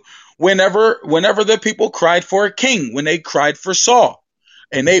back to whenever the people cried for a king, when they cried for Saul,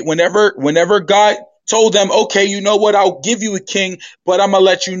 and whenever God told them, okay, you know what, I'll give you a king, but I'm going to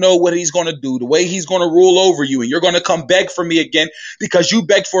let you know what he's going to do, the way he's going to rule over you. And you're going to come beg for me again because you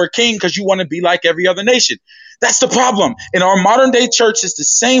begged for a king because you want to be like every other nation. That's the problem. In our modern day church, it's the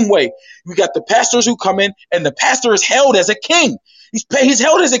same way. We got the pastors who come in, and the pastor is held as a king. He's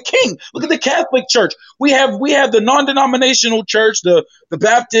held as a king. Look at the Catholic Church. We have the non-denominational church, the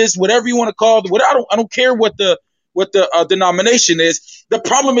Baptist, whatever you want to call it. I don't care what the denomination is. The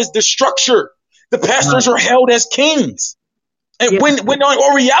problem is the structure. The pastors are held as kings, and when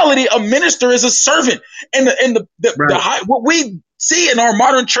in reality, a minister is a servant. And what we see in our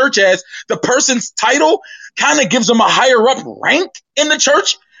modern church as the person's title kind of gives them a higher up rank in the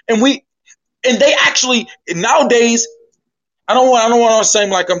church, and they actually nowadays. I don't want to seem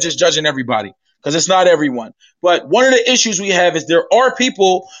like I'm just judging everybody, because it's not everyone. But one of the issues we have is there are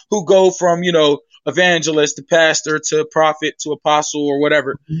people who go from evangelist to pastor to prophet to apostle or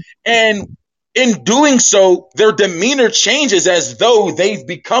whatever, and in doing so, their demeanor changes as though they've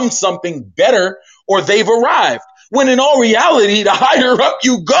become something better or they've arrived. When in all reality, the higher up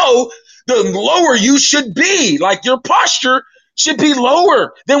you go, the lower you should be. Like, your posture should be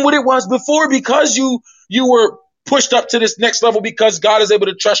lower than what it was before, because you were pushed up to this next level because God is able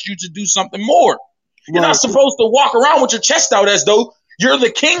to trust you to do something more. You're not supposed to walk around with your chest out as though you're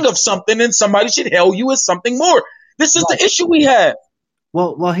the king of something and somebody should hail you as something more. This is the issue we have.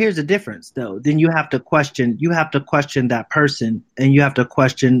 Well, here's the difference, though. Then you have to question that person, and you have to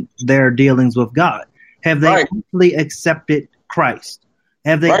question their dealings with God. Have they actually accepted Christ?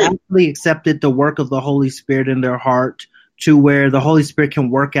 Have they actually accepted the work of the Holy Spirit in their heart, to where the Holy Spirit can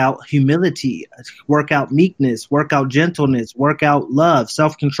work out humility, work out meekness, work out gentleness, work out love,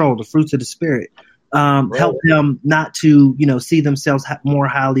 self-control, the fruits of the Spirit, help them not to, see themselves more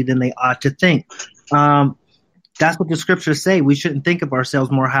highly than they ought to think. That's what the scriptures say. We shouldn't think of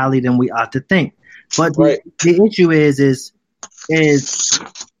ourselves more highly than we ought to think. But the issue is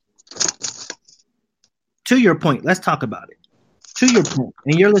to your point. Let's talk about it. To your point,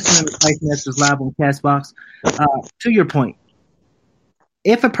 and you're listening to Christ Masters Live on Castbox. To your point,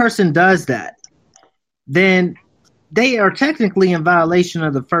 if a person does that, then they are technically in violation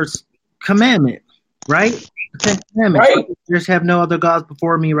of the first commandment, right? The 10 commandments. Right. Just have no other gods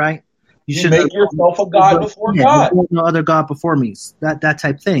before me, right? You should make yourself a god before God. No other god before me. That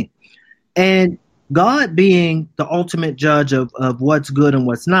type thing. And God, being the ultimate judge of what's good and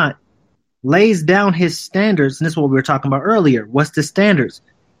what's not, lays down his standards, and this is what we were talking about earlier. What's the standards?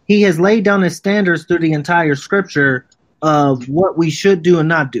 He has laid down his standards through the entire scripture of what we should do and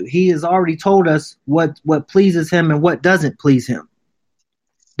not do. He has already told us what pleases him and what doesn't please him.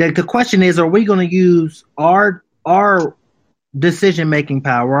 The question is, are we going to use our decision-making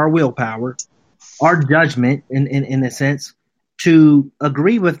power, our willpower, our judgment, in a sense, to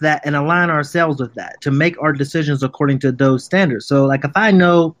agree with that and align ourselves with that, to make our decisions according to those standards? So, like, if I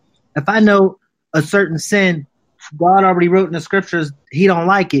know a certain sin, God already wrote in the scriptures he don't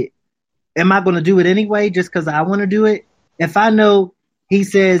like it, am I going to do it anyway just because I want to do it? If I know he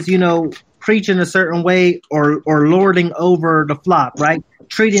says, preach in a certain way or lording over the flock, right?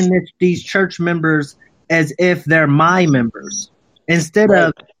 Treating these church members as if they're my members instead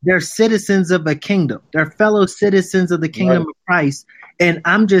of they're citizens of a kingdom. They're fellow citizens of the kingdom of Christ. And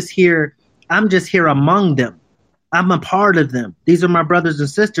I'm just here among them. I'm a part of them. These are my brothers and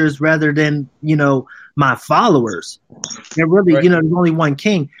sisters rather than, my followers. They're really, there's only one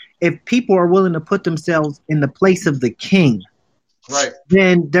king. If people are willing to put themselves in the place of the king,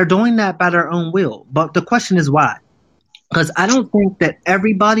 then they're doing that by their own will. But the question is why? Because I don't think that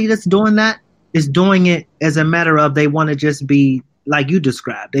everybody that's doing that is doing it as a matter of they want to just be like you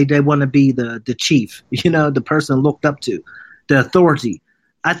described. They want to be the chief, the person looked up to, the authority.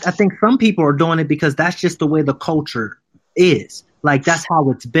 I think some people are doing it because that's just the way the culture is. Like, that's how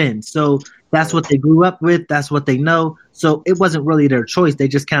it's been. So that's what they grew up with. That's what they know. So it wasn't really their choice. They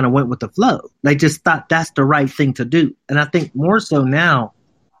just kind of went with the flow. They just thought that's the right thing to do. And I think more so now,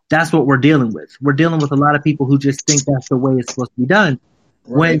 that's what we're dealing with. We're dealing with a lot of people who just think that's the way it's supposed to be done.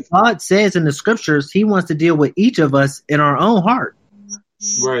 When God says in the scriptures, he wants to deal with each of us in our own heart.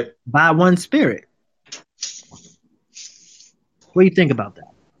 By one spirit. What do you think about that?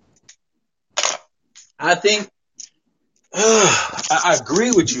 I think I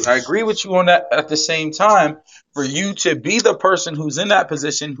agree with you. I agree with you on that. At the same time, for you to be the person who's in that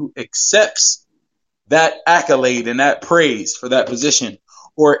position who accepts that accolade and that praise for that position,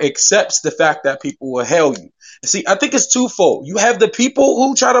 or accepts the fact that people will hail you. See, I think it's twofold. You have the people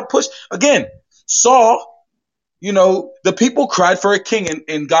who try to push. Again, Saul, the people cried for a king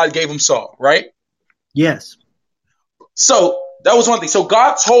and God gave him Saul, right? Yes. So that was one thing. So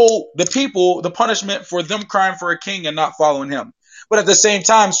God told the people the punishment for them crying for a king and not following him. But at the same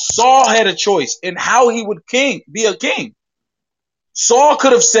time, Saul had a choice in how he would be a king. Saul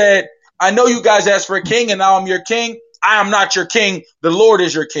could have said, I know you guys asked for a king and now I'm your king. I am not your king. The Lord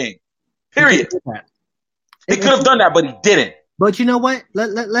is your king. Period. He could have done that, but he didn't. But you know what?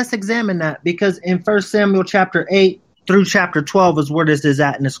 Let's examine that, because in 1 Samuel chapter 8 through chapter 12 is where this is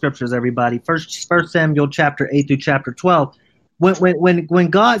at in the scriptures, everybody. First Samuel chapter 8 through chapter 12. When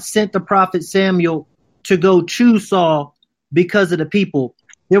God sent the prophet Samuel to go choose Saul because of the people,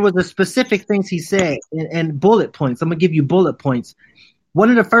 there was a specific things he said and bullet points. I'm going to give you bullet points. One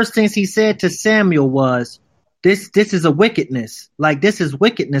of the first things he said to Samuel was, this is a wickedness. Like, this is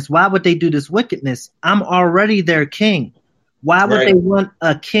wickedness. Why would they do this wickedness? I'm already their king. Why would they want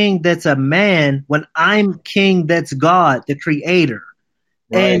a king that's a man when I'm king that's God, the creator?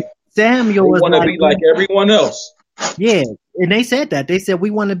 And Samuel was want to be like everyone else. Yeah. And they said that. They said, we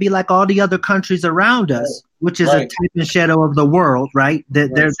want to be like all the other countries around us, which is a type and shadow of the world, right?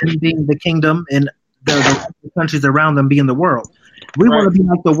 That they're being the kingdom and the countries around them being the world. We want to be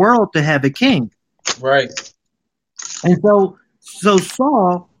like the world to have a king. Right. And so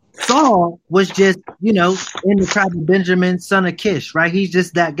Saul was just, in the tribe of Benjamin, son of Kish, right? He's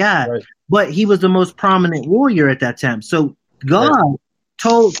just that guy. Right. But he was the most prominent warrior at that time. So God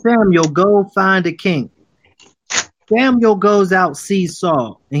told Samuel, go find a king. Samuel goes out, sees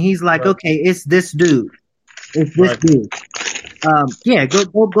Saul, and he's like, okay, it's this dude. It's this dude. Yeah,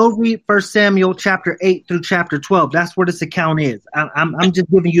 go read 1 Samuel chapter 8 through chapter 12. That's where this account is. I'm just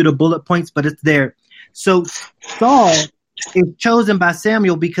giving you the bullet points, but it's there. So Saul is chosen by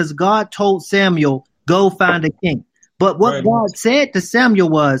Samuel because God told Samuel, go find a king. But what God said to Samuel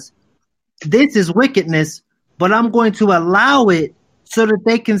was, this is wickedness, but I'm going to allow it so that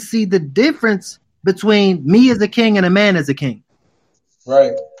they can see the difference between me as a king and a man as a king.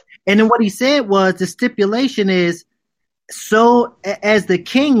 Right. And then what he said was, the stipulation is, so as the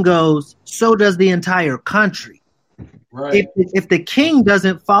king goes, so does the entire country. Right. If the king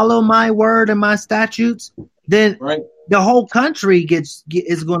doesn't follow my word and my statutes, then the whole country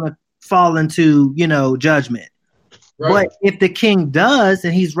is going to fall into, judgment. Right. But if the king does,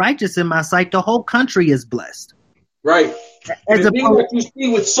 and he's righteous in my sight, the whole country is blessed. Right. The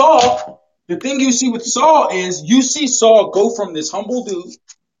thing you see with Saul is, you see Saul go from this humble dude,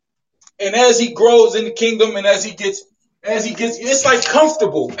 and as he grows in the kingdom, and as he gets, it's like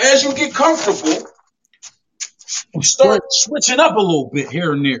comfortable. As you get comfortable, you start switching up a little bit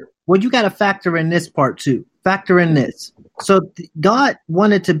here and there. Well, you got to factor in this part too. Factor in this. So God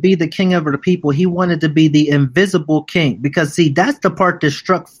wanted to be the king over the people. He wanted to be the invisible king, because see, that's the part that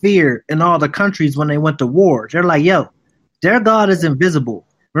struck fear in all the countries when they went to war. They're like, yo, their God is invisible.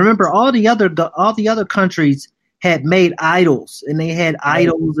 Remember, all the other countries had made idols, and they had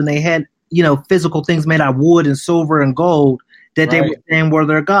idols, and they had, physical things made out of wood and silver and gold that they were saying were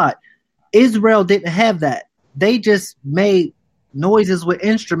their God. Israel didn't have that. They just made noises with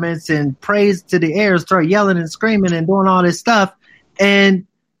instruments and praise to the air, start yelling and screaming and doing all this stuff. And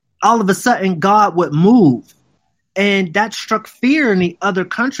all of a sudden God would move. And that struck fear in the other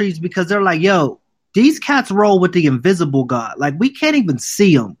countries, because they're like, yo, these cats roll with the invisible God. Like, we can't even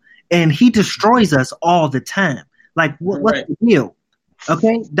see him, and he destroys us all the time. Like, what's the deal?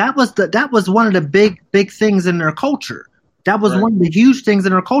 Okay, that was one of the big things in their culture. That was one of the huge things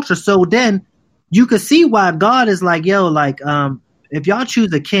in their culture. So then you could see why God is like, yo, like, if y'all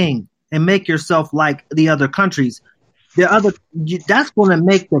choose a king and make yourself like the other countries, that's going to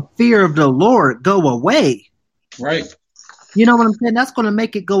make the fear of the Lord go away. Right. You know what I'm saying? That's going to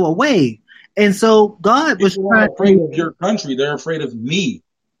make it go away. And so God was afraid of your country. They're afraid of me.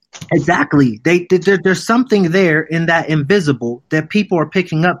 Exactly. There's something there in that invisible that people are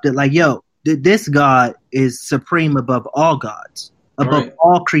picking up, that like, yo, this God is supreme above all gods, above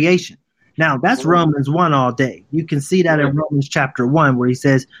all creation. Now, that's Romans 1 all day. You can see that in Romans chapter 1, where he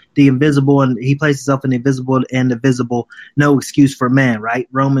says the invisible, and he places himself in the invisible and the visible, no excuse for man, right?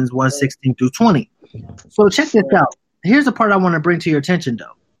 Romans 1:16 through 20. So check this out. Here's the part I want to bring to your attention,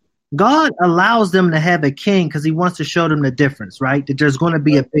 though. God allows them to have a king because he wants to show them the difference, right? That there's going to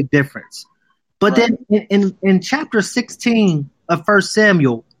be a big difference. But then in chapter 16 of 1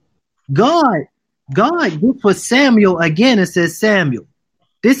 Samuel, God gets with Samuel again and says, Samuel,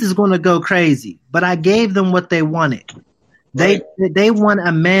 this is going to go crazy, but I gave them what they wanted. They want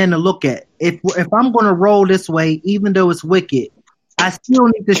a man to look at. If I'm going to roll this way, even though it's wicked, I still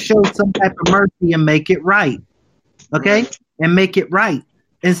need to show some type of mercy and make it right. Okay? And make it right.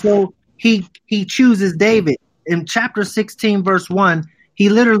 And so he chooses David. In chapter 16, verse 1, he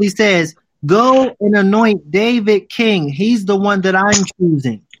literally says, go and anoint David king. He's the one that I'm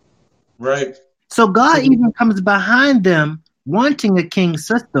choosing. Right. So God even comes behind them, wanting a king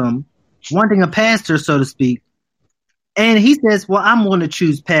system, wanting a pastor, so to speak. And he says, well, I'm going to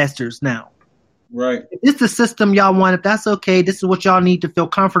choose pastors now. Right. If this is the system y'all want, if that's okay, this is what y'all need to feel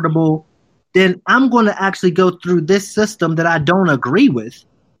comfortable, then I'm going to actually go through this system that I don't agree with,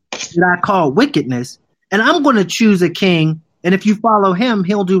 that I call wickedness, and I'm going to choose a king, and if you follow him,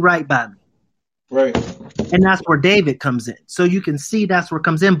 he'll do right by me. Right. And that's where David comes in. So you can see that's where it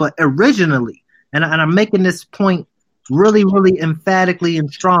comes in. But originally, and I'm making this point really, really emphatically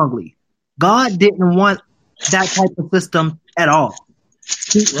and strongly, God didn't want that type of system at all.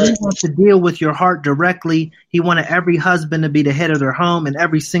 He wants to deal with your heart directly. He wanted every husband to be the head of their home, and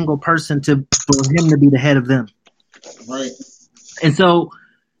every single person for him to be the head of them. Right. And so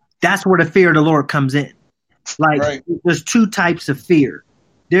that's where the fear of the Lord comes in. Like, there's two types of fear.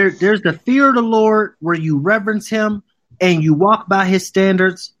 There's the fear of the Lord where you reverence him and you walk by his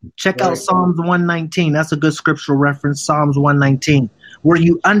standards. Check out Psalms 119. That's a good scriptural reference, Psalms 119, where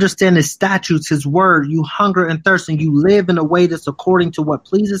you understand his statutes, his word, you hunger and thirst, and you live in a way that's according to what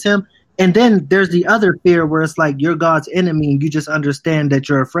pleases him. And then there's the other fear where it's like you're God's enemy and you just understand that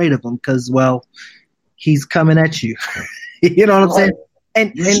you're afraid of him because, well, he's coming at you. You know what I'm saying?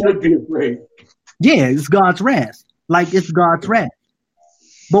 And you should be afraid. Yeah, it's God's wrath. Like, it's God's wrath.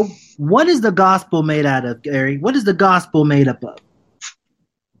 But what is the gospel made out of, Gary? What is the gospel made up of?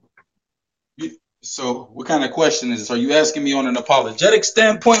 So what kind of question is this? Are you asking me on an apologetic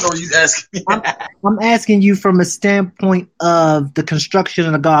standpoint, or are you asking me? I'm asking you from a standpoint of the construction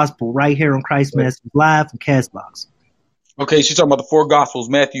of the gospel right here on Christ Message Live from Castbox. Okay, she's talking about the four gospels: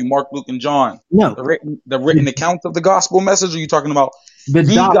 Matthew, Mark, Luke, and John. No. The written account of the gospel message, or are you talking about the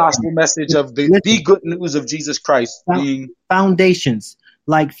gospel message of the good news of Jesus Christ being foundations,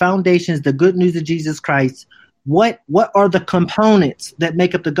 like foundations, the good news of Jesus Christ? What are the components that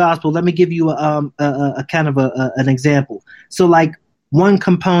make up the gospel? Let me give you a kind of an example. So like one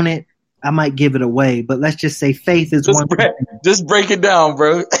component, I might give it away, but let's just say faith is one. Just break it down,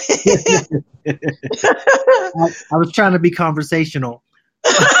 bro. I was trying to be conversational.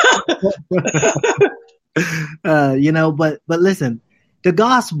 But listen, the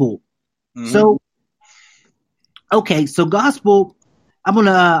gospel. Mm-hmm. So gospel. I'm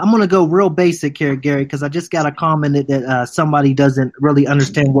gonna go real basic here, Gary, because I just got a comment that somebody doesn't really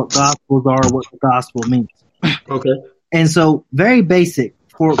understand what gospels are or what the gospel means. Okay. And so very basic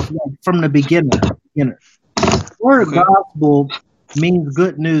from the beginner. The word gospel means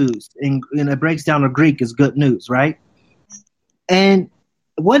good news, and it breaks down to Greek is good news, right? And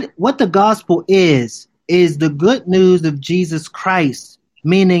what the gospel is the good news of Jesus Christ,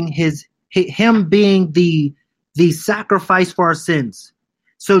 meaning him being the sacrifice for our sins.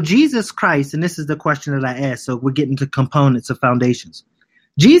 So Jesus Christ, and this is the question that I asked, so we're getting to components of foundations.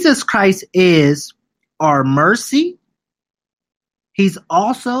 Jesus Christ is our mercy. He's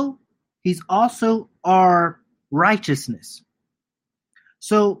also our righteousness.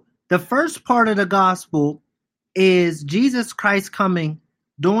 So the first part of the gospel is Jesus Christ coming,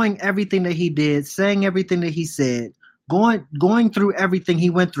 doing everything that he did, saying everything that he said, going through everything he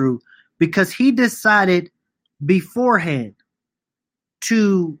went through, because he decided beforehand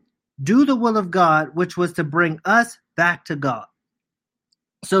to do the will of God, which was to bring us back to God.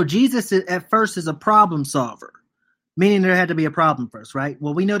 So Jesus at first is a problem solver, meaning there had to be a problem first, right?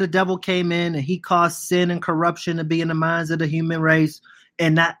 Well, we know the devil came in and he caused sin and corruption to be in the minds of the human race,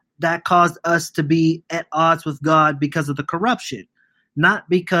 and that caused us to be at odds with God because of the corruption, not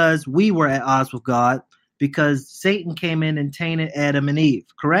because we were at odds with God, because Satan came in and tainted Adam and Eve,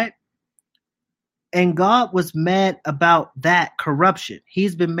 correct? And God was mad about that corruption.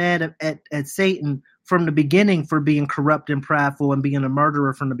 He's been mad at Satan from the beginning for being corrupt and prideful and being a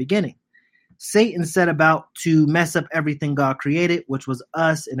murderer from the beginning. Satan set about to mess up everything God created, which was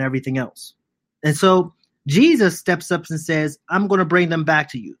us and everything else. And so Jesus steps up and says, I'm going to bring them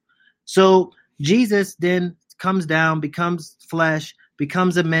back to you. So Jesus then comes down, becomes flesh,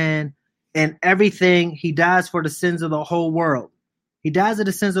 becomes a man, and everything. He dies for the sins of the whole world. He dies of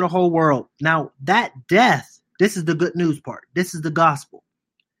the sins of the whole world. Now, that death, this is the good news part. This is the gospel.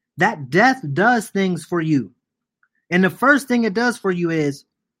 That death does things for you. And the first thing it does for you is,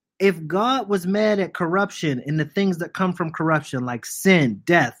 if God was mad at corruption and the things that come from corruption, like sin,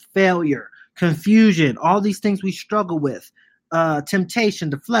 death, failure, confusion, all these things we struggle with, temptation,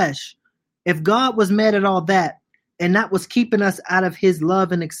 the flesh, if God was mad at all that, and that was keeping us out of his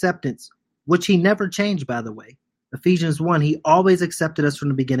love and acceptance, which he never changed, by the way. Ephesians 1, he always accepted us from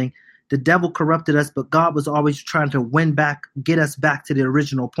the beginning. The devil corrupted us, but God was always trying to get us back to the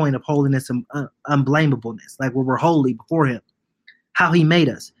original point of holiness and unblameableness, like where we're holy before him, how he made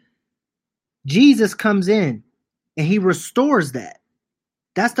us. Jesus comes in and he restores that.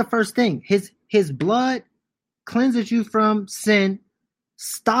 That's the first thing. His blood cleanses you from sin,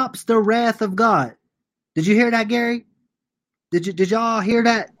 stops the wrath of God. Did you hear that, Gary? Did y'all hear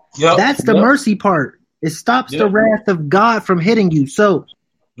that? Yep. That's the mercy part. It stops the wrath of God from hitting you. So,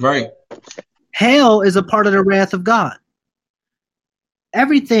 right. Hell is a part of the wrath of God.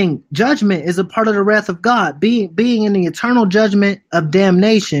 Everything, judgment is a part of the wrath of God. Being in the eternal judgment of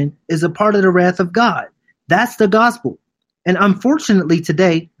damnation is a part of the wrath of God. That's the gospel. And unfortunately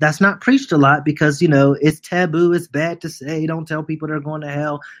today, that's not preached a lot because, it's taboo. It's bad to say. Don't tell people they're going to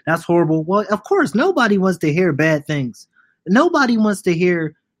hell. That's horrible. Well, of course, nobody wants to hear bad things. Nobody wants to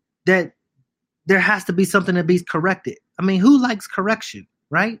hear that there has to be something that be corrected. I mean, who likes correction,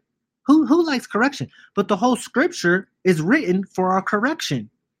 right? Who likes correction? But the whole scripture is written for our correction.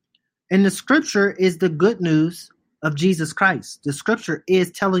 And the scripture is the good news of Jesus Christ. The scripture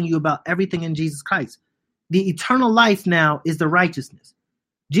is telling you about everything in Jesus Christ. The eternal life now is the righteousness.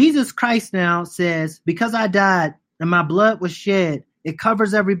 Jesus Christ now says, because I died and my blood was shed, it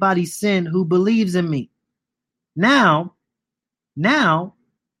covers everybody's sin who believes in me. Now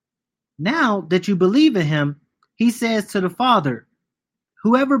that you believe in him, he says to the Father,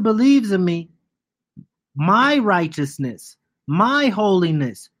 whoever believes in me, my righteousness, my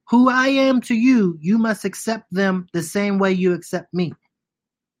holiness, who I am to you, you must accept them the same way you accept me.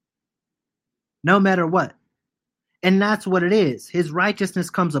 no matter what. And that's what it is. His righteousness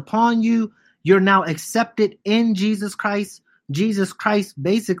comes upon you. You're now accepted in Jesus Christ. Jesus Christ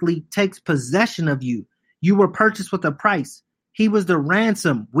basically takes possession of you. You were purchased with a price. He was the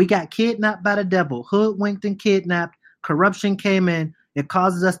ransom. We got kidnapped by the devil, hoodwinked and kidnapped. Corruption came in. It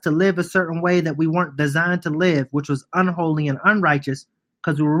causes us to live a certain way that we weren't designed to live, which was unholy and unrighteous,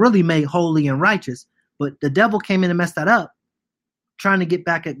 because we were really made holy and righteous. But the devil came in and messed that up, trying to get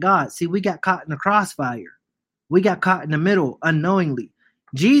back at God. See, we got caught in the crossfire. We got caught in the middle unknowingly.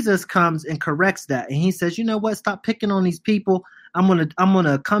 Jesus comes and corrects that. And he says, you know what? Stop picking on these people. I'm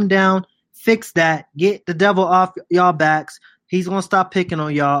gonna come down, fix that, get the devil off y'all backs. He's going to stop picking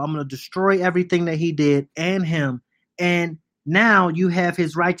on y'all. I'm going to destroy everything that he did and him. And now you have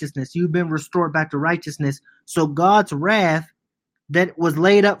his righteousness. You've been restored back to righteousness. So God's wrath that was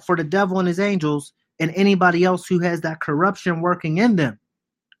laid up for the devil and his angels and anybody else who has that corruption working in them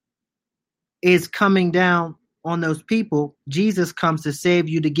is coming down on those people. Jesus comes to save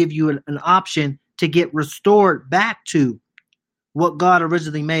you, to give you an option to get restored back to what God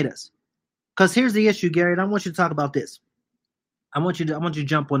originally made us. Because here's the issue, Gary, and I want you to talk about this. I want you to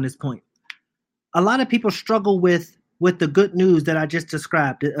jump on this point. A lot of people struggle with the good news that I just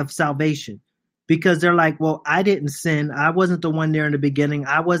described of salvation, because they're like, well, I didn't sin. I wasn't the one there in the beginning.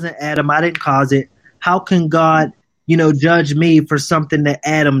 I wasn't Adam. I didn't cause it. How can God, judge me for something that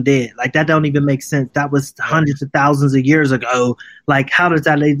Adam did? Like, that don't even make sense. That was hundreds of thousands of years ago. Like, how does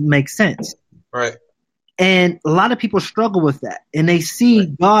that even make sense? Right. And a lot of people struggle with that, and they see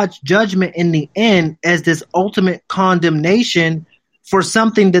God's judgment in the end as this ultimate condemnation for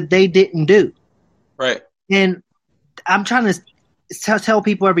something that they didn't do. Right. And I'm trying to tell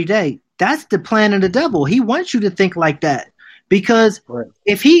people every day, that's the plan of the devil. He wants you to think like that, because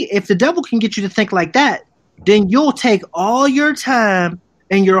if the devil can get you to think like that, then you'll take all your time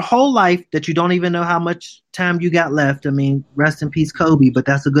and your whole life that you don't even know how much time you got left. I mean, rest in peace, Kobe, but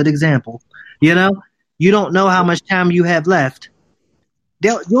that's a good example. You don't know how much time you have left.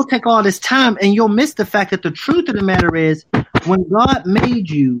 You'll take all this time and you'll miss the fact that the truth of the matter is, when God made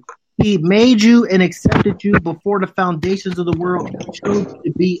you, he made you and accepted you before the foundations of the world. He chose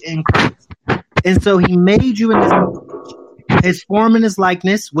to be in Christ. And so he made you in his form and his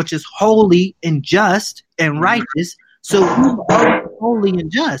likeness, which is holy and just and righteous. So you are holy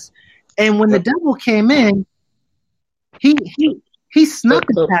and just. And when the devil came in, he snuck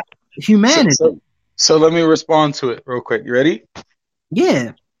attack humanity. So let me respond to it real quick. You ready?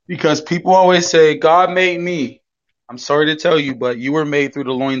 Yeah. Because people always say, God made me. I'm sorry to tell you, but you were made through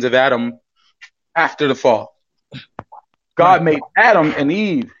the loins of Adam after the fall. God made Adam and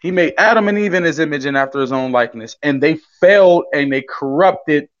Eve. He made Adam and Eve in his image and after his own likeness. And they failed and they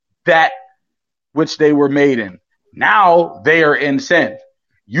corrupted that which they were made in. Now they are in sin.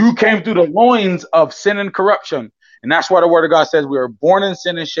 You came through the loins of sin and corruption. And that's why the word of God says we are born in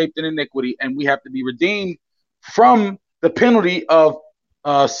sin and shaped in iniquity, and we have to be redeemed from the penalty of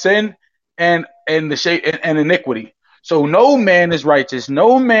sin and the shape and iniquity. So no man is righteous.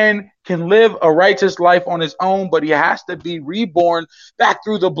 No man can live a righteous life on his own, but he has to be reborn back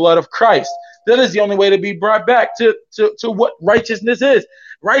through the blood of Christ. That is the only way to be brought back to what righteousness is.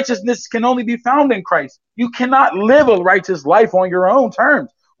 Righteousness can only be found in Christ. You cannot live a righteous life on your own terms.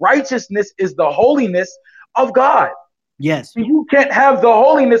 Righteousness is the holiness of God. Yes. You can't have the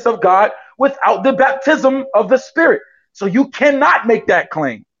holiness of God without the baptism of the Spirit. So you cannot make that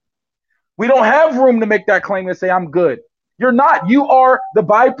claim. We don't have room to make that claim and say, I'm good. You're not. You are the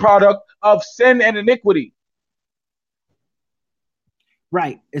byproduct of sin and iniquity.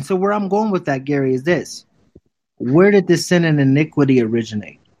 Right. And so where I'm going with that, Gary, is this. Where did this sin and iniquity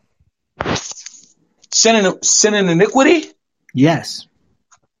originate? Sin and iniquity? Yes.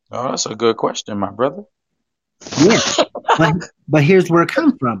 Oh, that's a good question, my brother. Yeah. But here's where it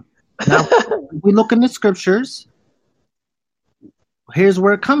comes from. Now, if we look in the scriptures, here's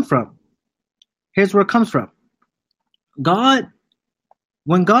where it comes from. Here's where it comes from.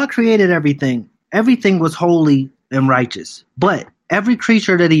 When God created everything was holy and righteous. But every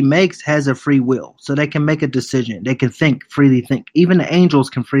creature that he makes has a free will. So they can make a decision. They can freely think. Even the angels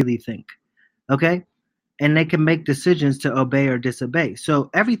can freely think. Okay? And they can make decisions to obey or disobey. So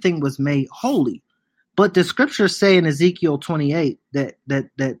everything was made holy. But the scriptures say in Ezekiel 28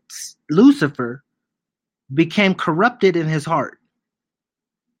 that Lucifer became corrupted in his heart.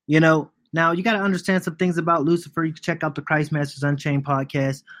 Now you got to understand some things about Lucifer. You can check out the Christ Masters Unchained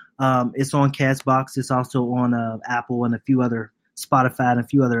podcast. It's on Castbox. It's also on Apple and a few other Spotify and a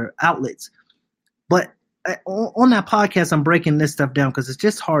few other outlets. But on that podcast, I'm breaking this stuff down because it's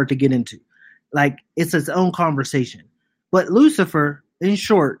just hard to get into. Like, it's its own conversation. But Lucifer, in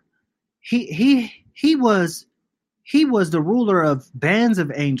short, he was the ruler of bands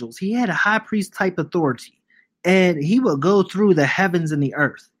of angels. He had a high priest type authority, and he would go through the heavens and the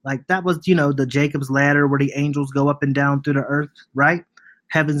earth. Like that was, the Jacob's ladder where the angels go up and down through the earth, right?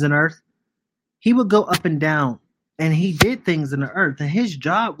 Heavens and earth. He would go up and down, and he did things in the earth. And his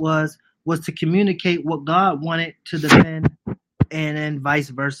job was to communicate what God wanted to the men, and then vice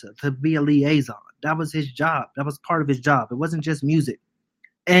versa, to be a liaison. That was his job. That was part of his job. It wasn't just music.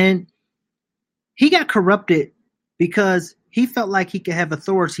 And he got corrupted because he felt like he could have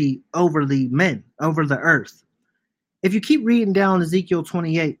authority over the men, over the earth. If you keep reading down Ezekiel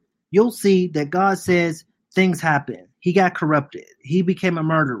 28, you'll see that God says things happen. He got corrupted. He became a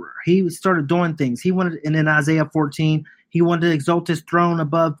murderer. He started doing things. And in Isaiah 14, he wanted to exalt his throne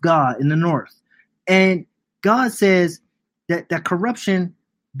above God in the north. And God says that corruption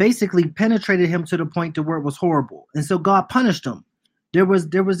basically penetrated him to the point to where it was horrible. And so God punished him. There was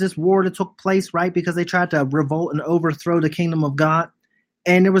this war that took place, right? Because they tried to revolt and overthrow the kingdom of God.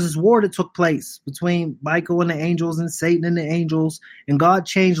 And there was this war that took place between Michael and the angels and Satan and the angels. And God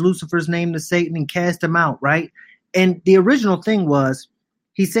changed Lucifer's name to Satan and cast him out, right? And the original thing was,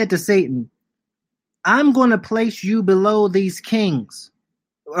 he said to Satan, I'm going to place you below these kings,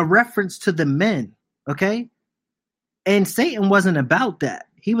 a reference to the men, okay? And Satan wasn't about that.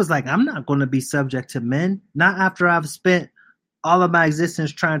 He was like, I'm not going to be subject to men, not after I've spent all of my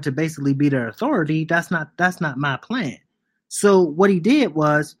existence trying to basically be their authority. That's not my plan. So what he did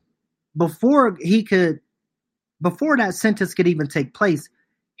was, before that sentence could even take place,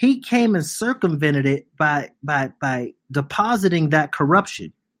 he came and circumvented it by depositing that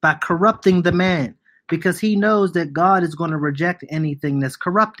corruption, by corrupting the man, because he knows that God is going to reject anything that's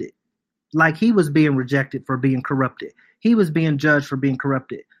corrupted. Like he was being rejected for being corrupted. He was being judged for being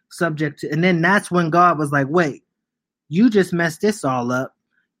corrupted, and then that's when God was like, wait, you just messed this all up.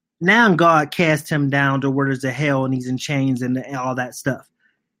 Now God cast him down to where there's a hell and he's in chains and all that stuff,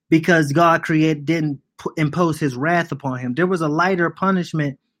 because God didn't impose his wrath upon him. There was a lighter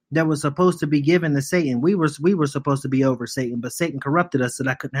punishment that was supposed to be given to Satan. We were supposed to be over Satan, but Satan corrupted us, so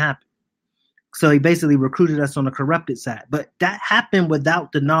that couldn't happen. So he basically recruited us on the corrupted side. But that happened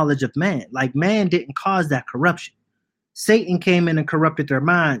without the knowledge of man. Like man didn't cause that corruption. Satan came in and corrupted their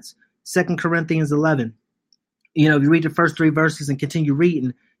minds. 2 Corinthians 11. If you read the first 3 verses and continue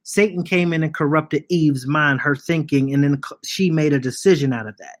reading, Satan came in and corrupted Eve's mind, her thinking, and then she made a decision out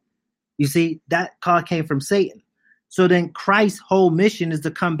of that. You see, that call came from Satan. So then Christ's whole mission is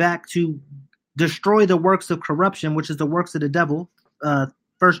to come back to destroy the works of corruption, which is the works of the devil, 1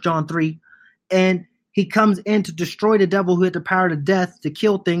 John 3. And he comes in to destroy the devil who had the power of death, to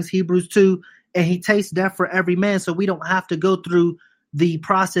kill things, Hebrews 2, and he tastes death for every man, so we don't have to go through the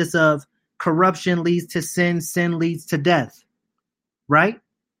process of corruption leads to sin, sin leads to death. Right?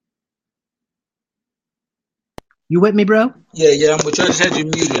 You with me, bro? Yeah, I'm with you. I just had you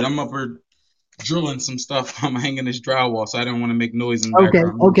muted. I'm up here drilling some stuff. I'm hanging this drywall, so I didn't want to make noise in the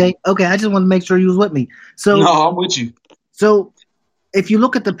background. Okay. I just want to make sure you was with me. So no, I'm with you. So if you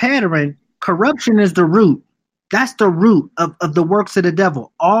look at the pattern, corruption is the root. That's the root of the works of the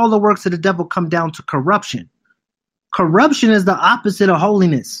devil. All the works of the devil come down to corruption. Corruption is the opposite of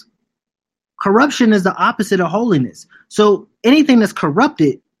holiness. Corruption is the opposite of holiness. So anything that's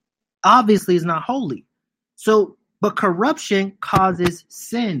corrupted obviously is not holy. But corruption causes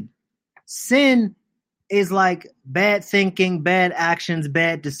sin. Sin is like bad thinking, bad actions,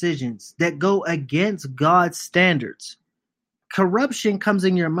 bad decisions that go against God's standards. Corruption comes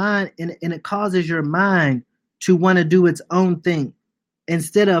in your mind and it causes your mind to want to do its own thing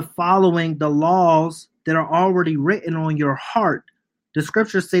instead of following the laws that are already written on your heart. The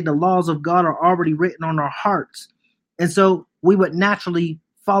scriptures say the laws of God are already written on our hearts. And so we would naturally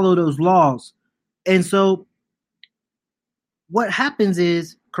follow those laws. And so what happens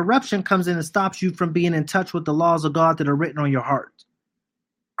is corruption comes in and stops you from being in touch with the laws of God that are written on your heart.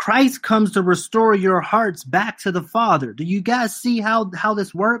 Christ comes to restore your hearts back to the Father. Do you guys see how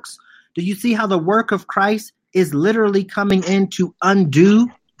this works? Do you see how the work of Christ is literally coming in to undo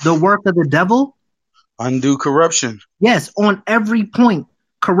the work of the devil? Undo corruption. Yes, on every point.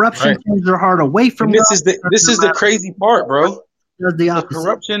 Corruption turns your heart away from God. This is the crazy part, bro. The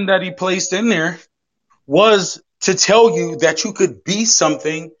corruption that he placed in there was to tell you that you could be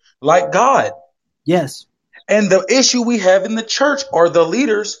something like God. Yes. And the issue we have in the church are the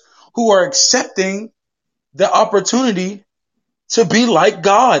leaders who are accepting the opportunity to be like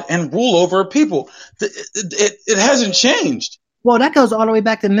God and rule over people. It hasn't changed. Well, that goes all the way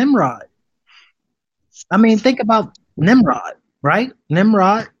back to Nimrod. I mean, think about Nimrod, right?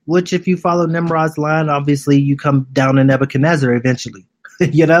 Nimrod, which if you follow Nimrod's line, obviously you come down to Nebuchadnezzar eventually.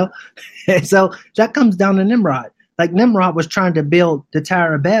 you know? And so that comes down to Nimrod. Like Nimrod was trying to build the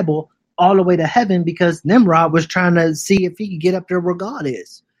Tower of Babel all the way to heaven because Nimrod was trying to see if he could get up there where God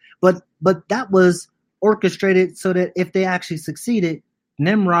is. But that was orchestrated so that if they actually succeeded,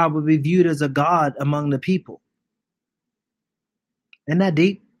 Nimrod would be viewed as a god among the people. Isn't that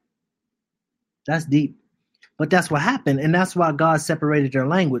deep? That's deep. But that's what happened, and that's why God separated their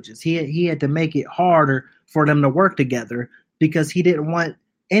languages. He had to make it harder for them to work together because he didn't want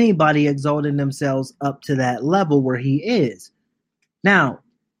anybody exalting themselves up to that level where he is. Now,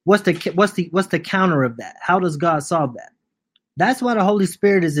 what's the counter of that? How does God solve that? That's why the Holy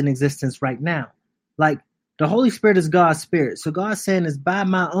Spirit is in existence right now. Like the Holy Spirit is God's spirit. So God's saying is by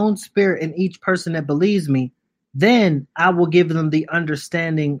my own spirit in each person that believes me, then I will give them the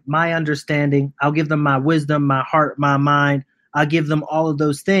understanding, my understanding. I'll give them my wisdom, my heart, my mind. I'll give them all of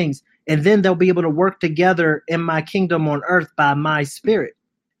those things. And then they'll be able to work together in my kingdom on earth by my spirit.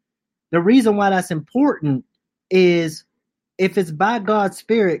 The reason why that's important is if it's by God's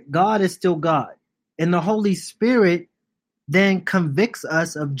spirit, God is still God. And the Holy Spirit then convicts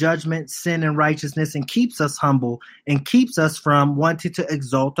us of judgment, sin, and righteousness and keeps us humble and keeps us from wanting to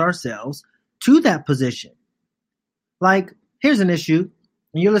exalt ourselves to that position. Like, here's an issue.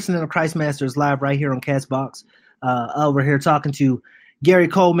 And you're listening to Christ Masters live right here on Castbox. Over here talking to Gary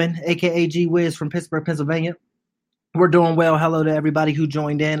Coleman, a.k.a. G Wiz from Pittsburgh, Pennsylvania. We're doing well. Hello to everybody who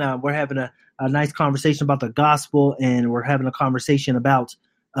joined in. We're having a nice conversation about the gospel, and we're having a conversation about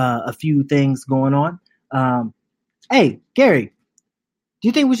a few things going on. Hey, Gary, do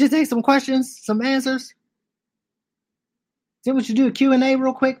you think we should take some questions, some answers? Think we should do a Q&A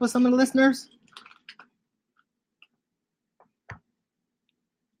real quick with some of the listeners?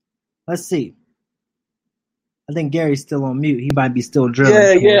 Let's see. I think Gary's still on mute. He might be still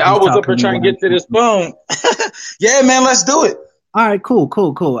drilling. Yeah. I was up here trying to get to this phone. Yeah, man, let's do it. All right,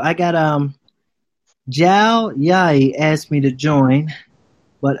 cool. I got Jao Yai asked me to join,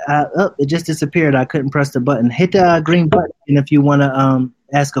 but it just disappeared. I couldn't press the button. Hit the green button if you want to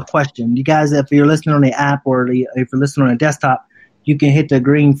ask a question. You guys, if you're listening on the app or if you're listening on a desktop, you can hit the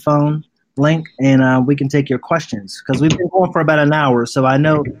green phone link and we can take your questions because we've been going for about an hour. So I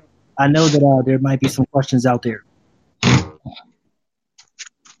know that there might be some questions out there.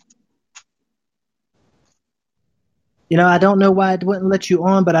 You know, I don't know why it wouldn't let you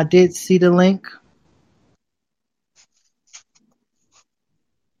on, but I did see the link.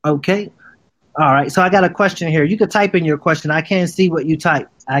 Okay. All right. So I got a question here. You could type in your question. I can't see what you type.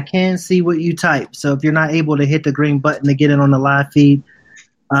 So if you're not able to hit the green button to get in on the live feed,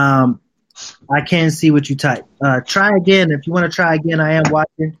 I can't see what you type. Try again. If you want to try again, I am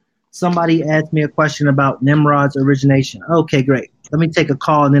watching. Somebody asked me a question about Nimrod's origination. Okay, great. Let me take a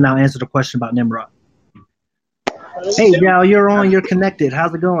call and then I'll answer the question about Nimrod. Hey, Jao, you're on. You're connected.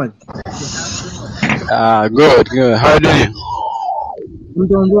 How's it going? Good. How are you doing? I'm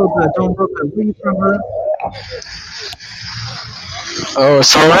doing real good. Where are you from, brother? Oh,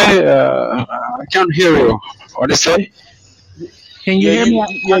 sorry. I can't hear you. What did you say? Can you hear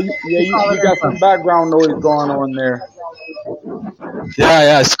me? You got some background noise going on there.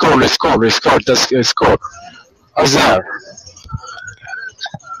 Yeah, it's cold. It's cold. How's that?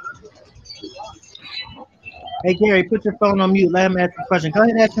 Hey, Gary, put your phone on mute. Let him ask the question. Go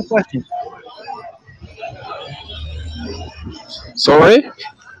ahead and ask your question. Sorry?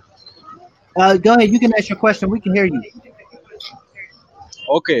 Go ahead. You can ask your question. We can hear you.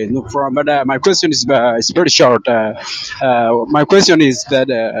 Okay, no problem. But my question is very short. My question is that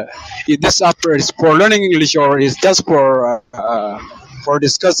is this app is for learning English or is just for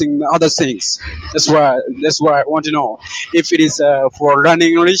discussing other things? That's why I want to know. If it is for learning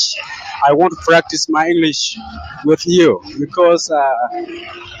English, I want to practice my English with you because I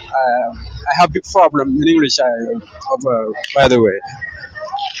have big problem in English. By the way.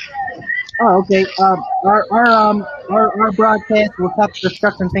 Oh, okay. Our broadcast will talk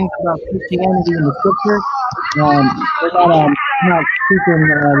discussing things about Christianity and the Scripture. We're not speaking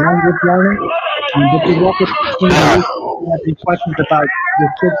language learning, but you're welcome to have questions about the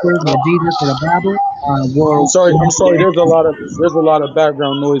Scriptures or Jesus or the Bible. I'm sorry. There's a lot of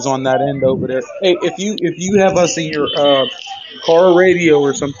background noise on that end over there. Hey, if you have us in your car radio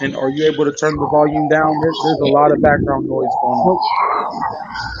or something, are you able to turn the volume down? There's a lot of background noise going on.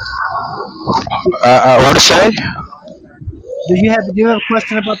 What to say? Do you have a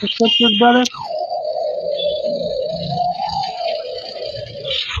question about the Scriptures, brother?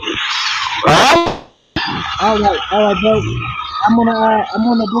 All right, bro. I'm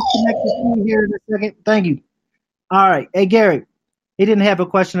gonna disconnect the feed here in a second. Thank you. All right, hey Gary, He didn't have a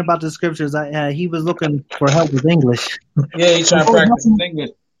question about the scriptures. He was looking for help with English. Yeah, he's trying to practice his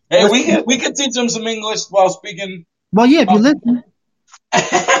English. Hey, we can teach him some English while speaking. Well, yeah, if you listen.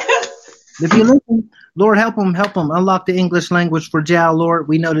 If you listen, Lord, help him unlock the English language for Jal, Lord.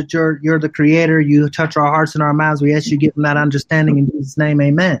 We know that you're the creator. You touch our hearts and our minds. We ask you to give him that understanding in Jesus' name.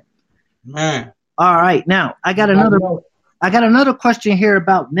 Amen. Man. All right. Now, I got another question here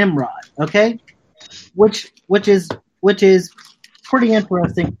about Nimrod, okay? Which is pretty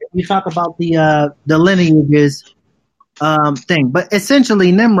interesting. You talk about the lineages thing. But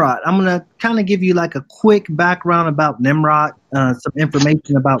essentially, Nimrod, I'm going to kind of give you like a quick background about Nimrod, some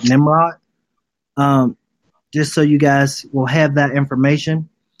information about Nimrod, just so you guys will have that information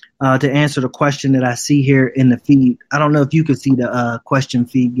to answer the question that I see here in the feed. I don't know if you can see the question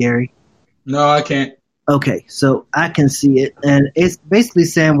feed, Gary. No, I can't. Okay, so I can see it. And it's basically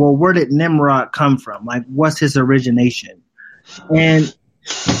saying, well, where did Nimrod come from? Like, what's his origination? And,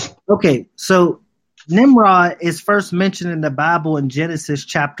 okay, so Nimrod is first mentioned in the Bible in Genesis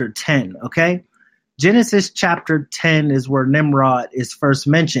chapter 10, okay? Genesis chapter 10 is where Nimrod is first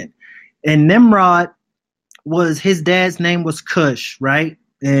mentioned. And Nimrod his dad's name was Cush, right?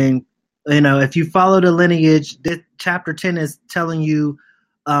 And, you know, if you follow the lineage, chapter 10 is telling you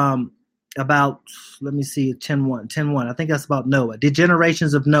about, let me see, 10:1. I think that's about Noah, the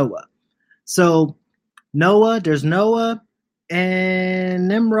generations of Noah. So there's Noah, and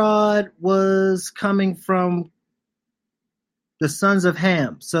Nimrod was coming from the sons of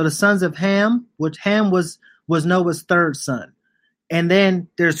Ham. So the sons of Ham, which Ham was Noah's third son. And then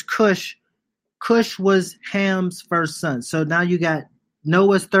there's Cush. Cush was Ham's first son. So now you got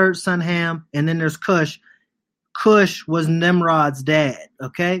Noah's third son, Ham, and then there's Cush. Cush was Nimrod's dad,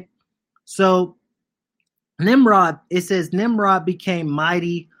 okay? So Nimrod, it says Nimrod became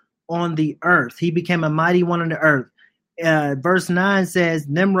mighty on the earth. He became a mighty one on the earth. Verse 9 says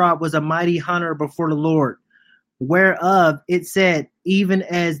Nimrod was a mighty hunter before the Lord, whereof it said, even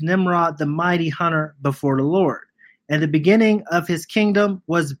as Nimrod the mighty hunter before the Lord. And the beginning of his kingdom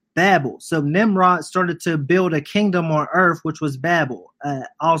was Babel. So Nimrod started to build a kingdom on earth, which was Babel,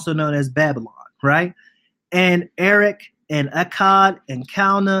 also known as Babylon, right? And Erech and Akkad and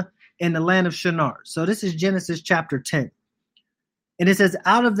Calneh in the land of Shinar. So this is Genesis chapter 10. And it says,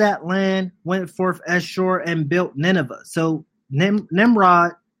 out of that land went forth Ashur and built Nineveh. So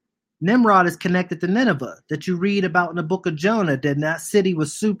Nimrod is connected to Nineveh that you read about in the book of Jonah, that city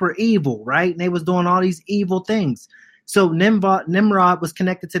was super evil, right? And they was doing all these evil things. So Nimrod was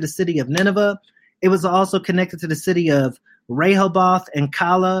connected to the city of Nineveh. It was also connected to the city of Rehoboth and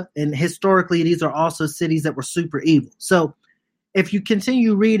Calah. And historically, these are also cities that were super evil. So if you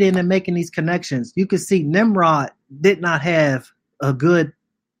continue reading and making these connections, you can see Nimrod did not have a good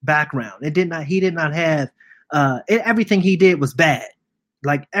background. He did not have everything he did was bad.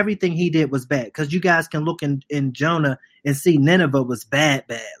 Like everything he did was bad. Because you guys can look in Jonah and see Nineveh was bad.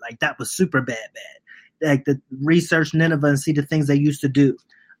 Like that was super bad. Like the research Nineveh and see the things they used to do.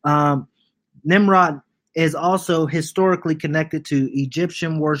 Nimrod is also historically connected to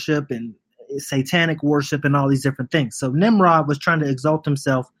Egyptian worship and satanic worship and all these different things. So Nimrod was trying to exalt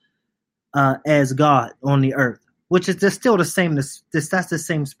himself as God on the earth, which is just still the same. That's the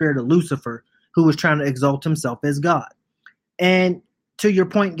same spirit of Lucifer, who was trying to exalt himself as God. And to your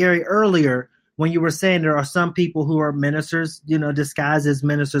point, Gary, earlier, when you were saying there are some people who are ministers, disguised as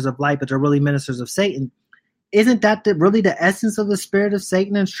ministers of light, but they're really ministers of Satan. Isn't that really the essence of the spirit of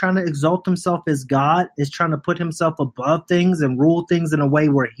Satan? Is trying to exalt himself as God, is trying to put himself above things and rule things in a way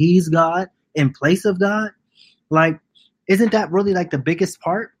where he's God in place of God? Like, isn't that really like the biggest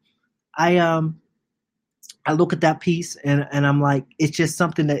part? I look at that piece and I'm like, it's just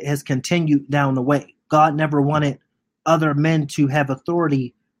something that has continued down the way. God never wanted other men to have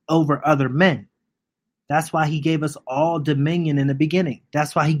authority over other men. That's why he gave us all dominion in the beginning.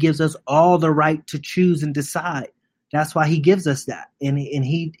 That's why he gives us all the right to choose and decide. That's why he gives us that. And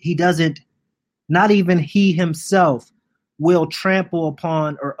he doesn't, not even he himself will trample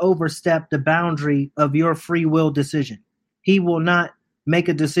upon or overstep the boundary of your free will decision. He will not make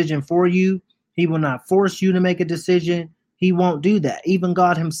a decision for you. He will not force you to make a decision. He won't do that. Even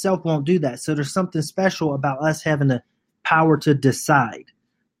God himself won't do that. So there's something special about us having the power to decide.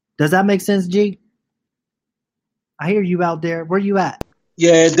 Does that make sense, G? I hear you out there. Where you at?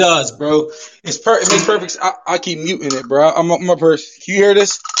 Yeah, it does, bro. It makes perfect. I keep muting it, bro. I'm up here. Can you hear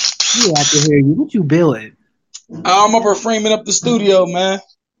this? Yeah, I can hear you. What you building? I'm up here framing up the studio, man.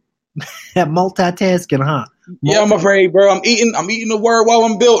 Multitasking, huh? Yeah, I'm afraid, bro. I'm eating the word while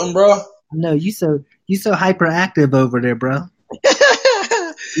I'm building, bro. No, you so hyperactive over there, bro.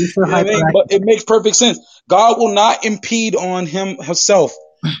 But it makes perfect sense. God will not impede on himself.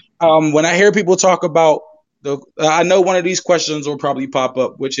 When I hear people talk about I know one of these questions will probably pop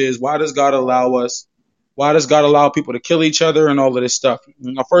up, which is, why does God allow people to kill each other and all of this stuff?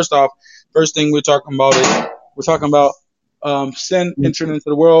 Now, first thing we're talking about sin entering into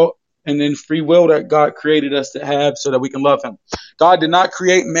the world, and then free will that God created us to have so that we can love him. God did not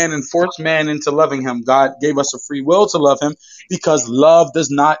create man and force man into loving him. God gave us a free will to love him because love does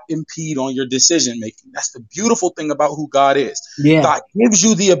not impede on your decision making. That's the beautiful thing about who God is. Yeah. God gives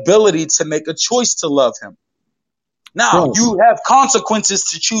you the ability to make a choice to love him. Now, you have consequences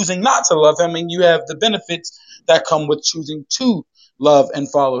to choosing not to love him, and you have the benefits that come with choosing to love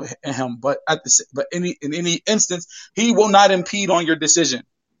and follow him. But in any instance, he will not impede on your decision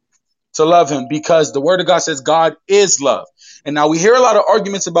to love him, because the word of God says God is love. And now we hear a lot of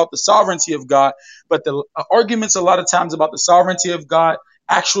arguments about the sovereignty of God, but the arguments a lot of times about the sovereignty of God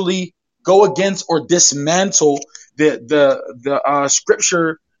actually go against or dismantle the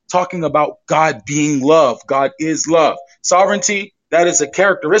scripture talking about God being love. God is love. Sovereignty, that is a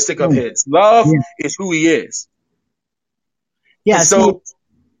characteristic of his. Love is who he is. Yeah. So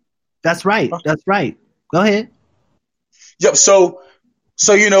that's right. That's right. Go ahead. Yep. So,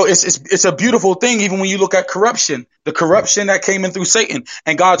 it's a beautiful thing, even when you look at corruption, the corruption that came in through Satan,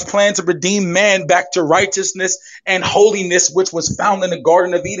 and God's plan to redeem man back to righteousness and holiness, which was found in the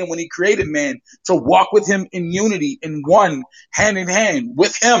Garden of Eden when he created man, to walk with him in unity, in one, hand in hand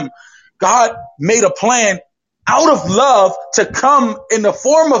with him. God made a plan out of love to come in the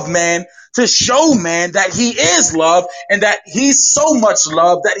form of man to show man that he is love, and that he's so much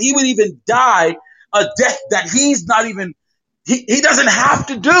love that he would even die a death that he's not even He doesn't have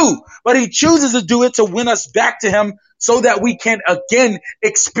to do, but he chooses to do it to win us back to him so that we can again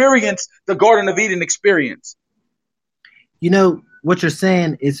experience the Garden of Eden experience. What you're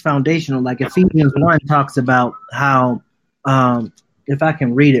saying is foundational. Like Ephesians 1 talks about how, if I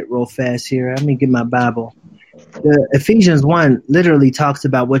can read it real fast here, let me get my Bible. The Ephesians 1 literally talks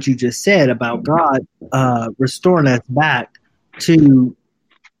about what you just said about God restoring us back to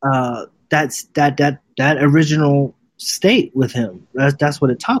that original state with him. That's what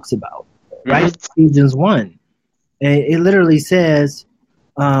it talks about, right? Mm-hmm. Ephesians 1. And it literally says,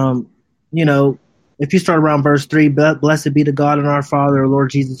 if you start around verse 3, blessed be the God and our Father, our Lord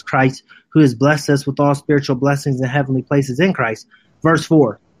Jesus Christ, who has blessed us with all spiritual blessings in heavenly places in Christ. Verse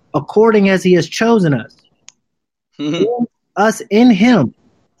 4, according as he has chosen us, us in him,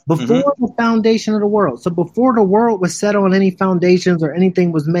 before the foundation of the world. So before the world was set on any foundations or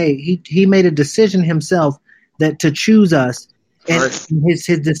anything was made, he made a decision himself that to choose us, and his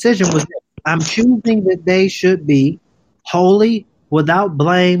decision was, I'm choosing that they should be holy, without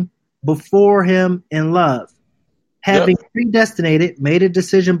blame, before him in love, having predestinated, made a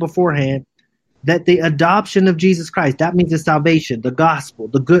decision beforehand, that the adoption of Jesus Christ, that means the salvation, the gospel,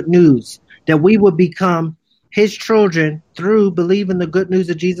 the good news, that we would become his children through believing the good news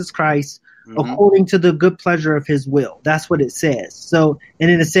of Jesus Christ, according to the good pleasure of his will. That's what it says. So, and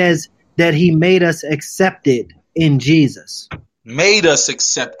then it says that he made us accepted in Jesus. Made us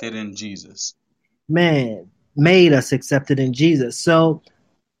accepted in Jesus. Man, made us accepted in Jesus. So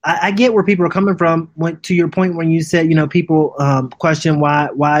I get where people are coming from. Went to your point when you said, people question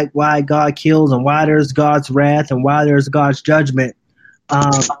why God kills and why there's God's wrath and why there's God's judgment. And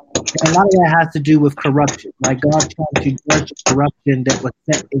a lot of that has to do with corruption. Like God trying to judge corruption that was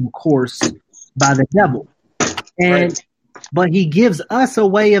set in course by the devil. But he gives us a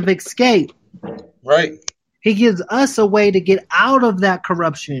way of escape. Right. He gives us a way to get out of that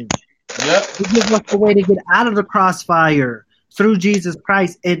corruption. Yep. He gives us a way to get out of the crossfire through Jesus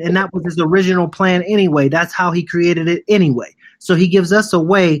Christ. And that was his original plan anyway. That's how he created it anyway. So he gives us a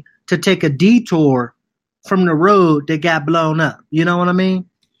way to take a detour from the road that got blown up. You know what I mean?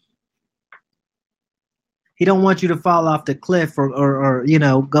 He don't want you to fall off the cliff or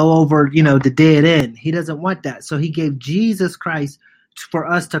go over, the dead end. He doesn't want that. So he gave Jesus Christ for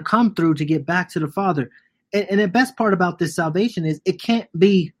us to come through to get back to the Father. And the best part about this salvation is it can't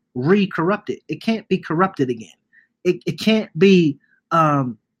be re-corrupted. It can't be corrupted again. It can't be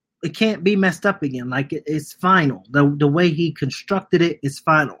messed up again. Like it's final. The way he constructed it is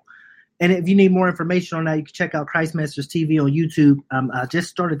final. And if you need more information on that, you can check out Christmasters TV on YouTube. I just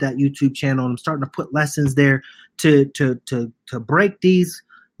started that YouTube channel, and I'm starting to put lessons there to break these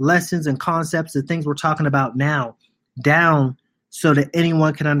lessons and concepts and things we're talking about now down so that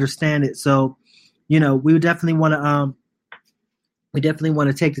anyone can understand it. So, we definitely want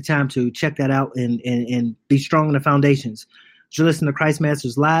to take the time to check that out and be strong in the foundations. You're listening to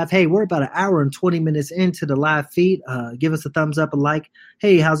Christmasters Live. Hey, we're about an hour and 20 minutes into the live feed. Give us a thumbs up, a like.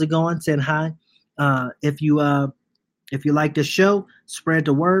 Hey, how's it going? Saying hi. If you like the show, spread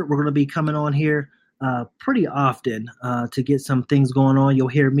the word. We're going to be coming on here pretty often to get some things going on. You'll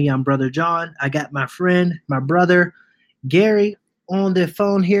hear me. I'm Brother John. I got my friend, my brother, Gary, on the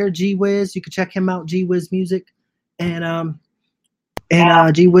phone here, G-Wiz. You can check him out, G-Wiz Music. And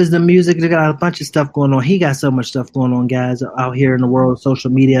G-Wisdom Music. They got a bunch of stuff going on. He got so much stuff going on, guys, out here in the world of social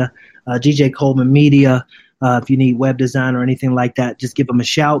media. GJ Coleman Media. If you need web design or anything like that, just give him a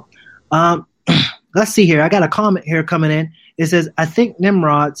shout. Let's see here. I got a comment here coming in. It says, I think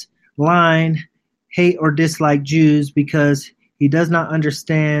Nimrod's line, hate or dislike Jews because he does not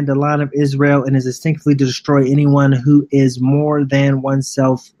understand the line of Israel and is instinctively to destroy anyone who is more than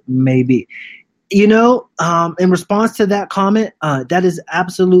oneself, maybe. You know, in response to that comment, that is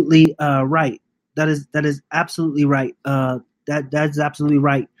absolutely right. That is absolutely right. That's absolutely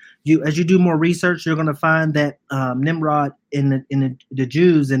right. As you do more research, you're going to find that Nimrod and the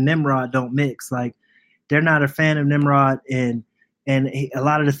Jews and Nimrod don't mix. Like, they're not a fan of Nimrod, and a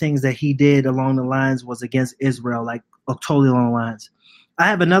lot of the things that he did along the lines was against Israel, like totally along the lines. I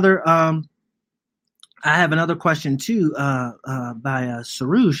have another question too by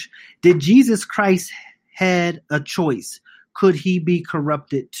Sarush. Did Jesus Christ had a choice? Could he be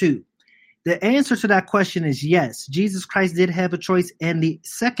corrupted too? The answer to that question is yes. Jesus Christ did have a choice, and the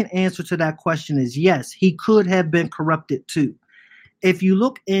second answer to that question is yes. He could have been corrupted too. If you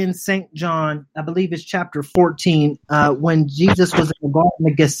look in St. John, I believe it's chapter 14, when Jesus was in the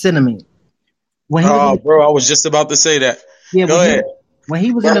Garden of Gethsemane. I was just about to say that. Yeah, Go ahead. When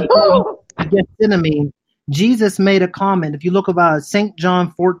he was in the Garden of Gethsemane, Jesus made a comment. If you look about St.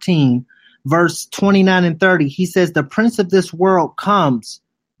 John 14, verse 29 and 30, he says, the prince of this world comes,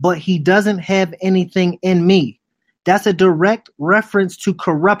 but he doesn't have anything in me. That's a direct reference to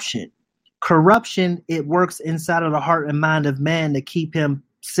corruption. Corruption, it works inside of the heart and mind of man to keep him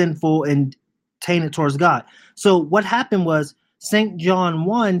sinful and tainted towards God. So what happened was St. John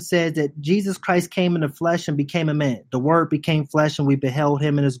 1 says that Jesus Christ came in the flesh and became a man. The word became flesh and we beheld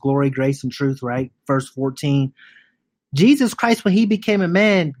him in his glory, grace, and truth, right? Verse 14. Jesus Christ, when he became a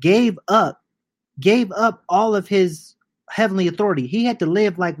man, gave up all of his heavenly authority. He had to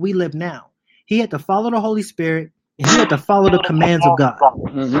live like we live now. He had to follow the Holy Spirit and he had to follow the commands of God.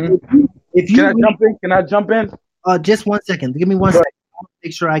 Mm-hmm. Can I jump in? Just 1 second. Give me 1 second. I'll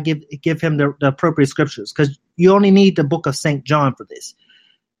make sure I give him the appropriate scriptures, because you only need the book of St. John for this.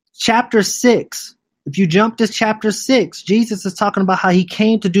 Chapter 6. If you jump to chapter 6, Jesus is talking about how he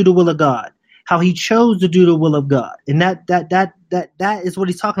came to do the will of God, how he chose to do the will of God. And that is what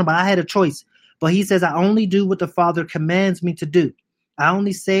he's talking about. I had a choice. But he says, I only do what the Father commands me to do. I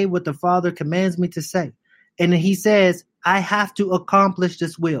only say what the Father commands me to say. And then he says, I have to accomplish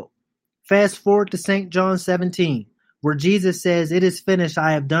this will. Fast forward to St. John 17, where Jesus says, it is finished.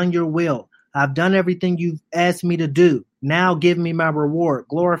 I have done your will. I've done everything you've asked me to do. Now give me my reward.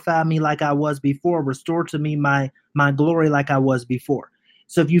 Glorify me like I was before. Restore to me my glory like I was before.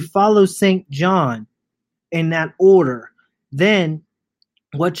 So if you follow St. John in that order, then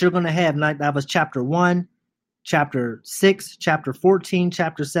what you're going to have, that was chapter 1, chapter 6, chapter 14,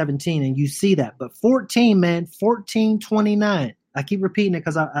 chapter 17, and you see that. But 14:29. I keep repeating it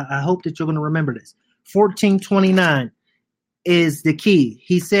because I hope that you're going to remember this. 14:29 is the key.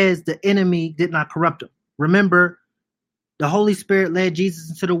 He says the enemy did not corrupt him. Remember, the Holy Spirit led Jesus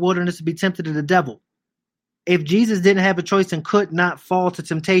into the wilderness to be tempted of the devil. If Jesus didn't have a choice and could not fall to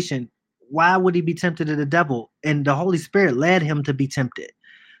temptation, why would he be tempted of the devil? And the Holy Spirit led him to be tempted.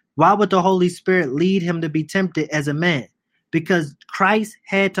 Why would the Holy Spirit lead him to be tempted as a man? Because Christ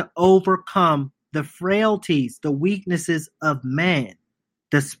had to overcome the frailties, the weaknesses of man,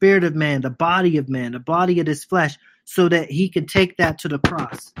 the spirit of man, the body of this flesh, so that he could take that to the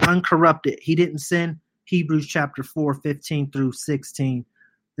cross, uncorrupted. He didn't sin. Hebrews chapter 4, 15 through 16.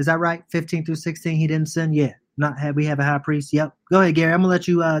 Is that right? 15 through 16, he didn't sin? Yeah. We have a high priest? Yep. Go ahead, Gary. I'm going to let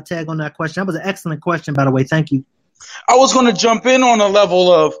you tag on that question. That was an excellent question, by the way. Thank you. I was going to jump in on a level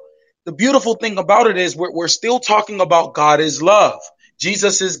of the beautiful thing about it is we're still talking about God is love.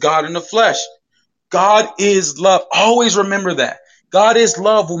 Jesus is God in the flesh. God is love. Always remember that. God is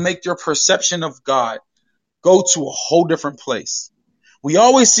love will make your perception of God go to a whole different place. We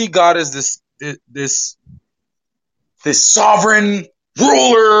always see God as this sovereign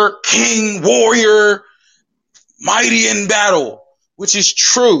ruler, king, warrior, mighty in battle, which is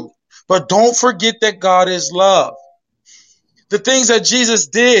true. But don't forget that God is love. The things that Jesus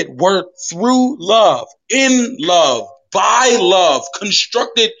did were through love, in love, by love,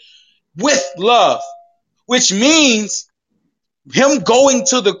 constructed with love, which means him going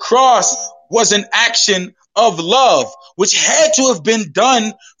to the cross was an action of love, which had to have been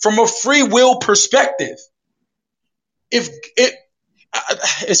done from a free will perspective. This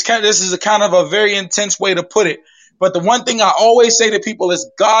is a kind of a very intense way to put it. But the one thing I always say to people is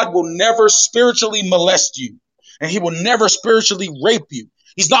God will never spiritually molest you, and he will never spiritually rape you.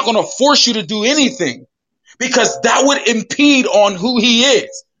 He's not going to force you to do anything, because that would impede on who he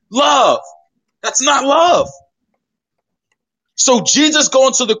is. Love. That's not love. So Jesus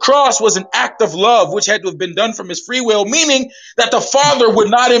going to the cross was an act of love, which had to have been done from his free will, meaning that the Father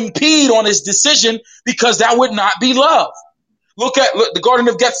would not impede on his decision, because that would not be love. Look at the Garden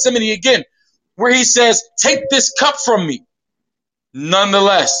of Gethsemane again, where he says, take this cup from me.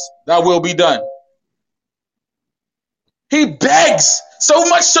 Nonetheless, thy will be done. He begs so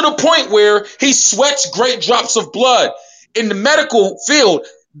much to the point where he sweats great drops of blood. In the medical field,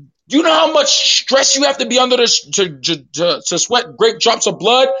 do you know how much stress you have to be under to sweat great drops of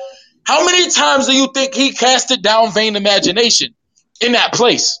blood? How many times do you think he casted down vain imagination in that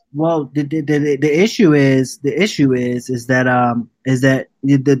place? Well, the issue is that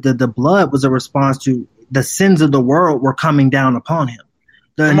the blood was a response to the sins of the world were coming down upon him.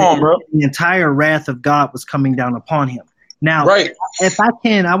 Come on, bro. The entire wrath of God was coming down upon him. Now, right. If I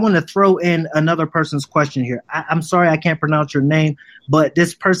can, I want to throw in another person's question here. I'm sorry I can't pronounce your name, but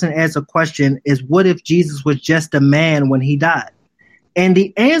this person asks a question is, what if Jesus was just a man when he died? And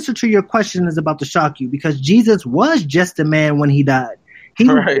the answer to your question is about to shock you, because Jesus was just a man when he died. He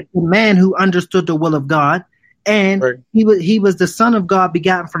was a man who understood the will of God, and he was the Son of God,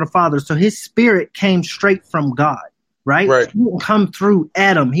 begotten from the Father. So his spirit came straight from God, right? He didn't come through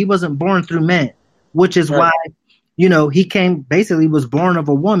Adam. He wasn't born through man, which is why, he was born of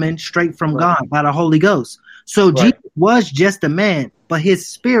a woman straight from God by the Holy Ghost. So Jesus was just a man, but his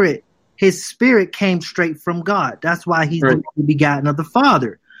spirit came straight from God. That's why he's the begotten of the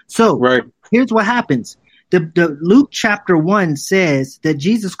Father. So here's what happens. The Luke chapter 1 says that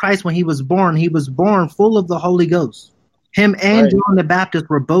Jesus Christ, when he was born full of the Holy Ghost. Him and John the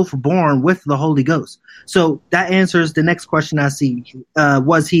Baptist were both born with the Holy Ghost. So that answers the next question I see.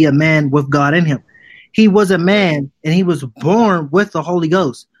 Was he a man with God in him? He was a man, and he was born with the Holy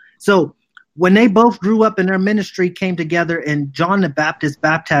Ghost. So when they both grew up in their ministry, came together, and John the Baptist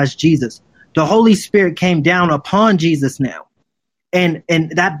baptized Jesus, the Holy Spirit came down upon Jesus now. And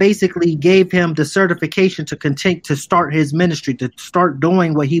that basically gave him the certification to continue to start his ministry, to start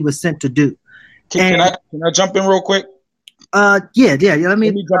doing what he was sent to do. Can I jump in real quick? Let me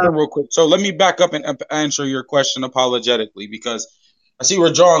jump in real quick. So let me back up and answer your question apologetically, because I see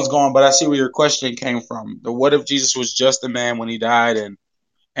where John's going, but I see where your question came from. The what if Jesus was just a man when he died?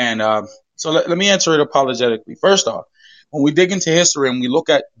 So let me answer it apologetically. First off, when we dig into history and we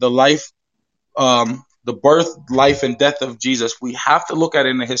look at the life, the birth, life, and death of Jesus, we have to look at it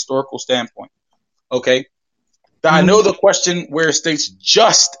in a historical standpoint. Okay? I know the question where it states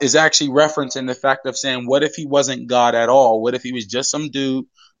just is actually referencing the fact of saying, what if he wasn't God at all? What if he was just some dude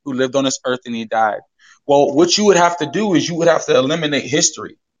who lived on this earth and he died? Well, what you would have to do is you would have to eliminate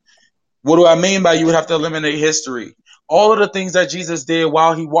history. What do I mean by you would have to eliminate history? All of the things that Jesus did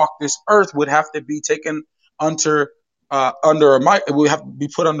while he walked this earth would have to be taken would have to be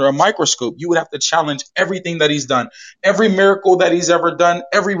put under a microscope. You would have to challenge everything that he's done, every miracle that he's ever done,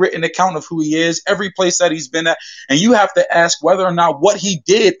 every written account of who he is, every place that he's been at. And you have to ask whether or not what he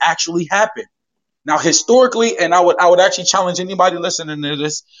did actually happened. Now, historically, and I would actually challenge anybody listening to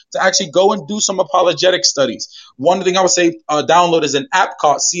this to actually go and do some apologetic studies. One thing I would say download is an app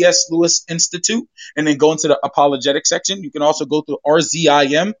called C.S. Lewis Institute, and then go into the apologetic section. You can also go through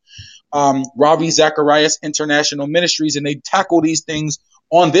RZIM, Ravi Zacharias International Ministries, and they tackle these things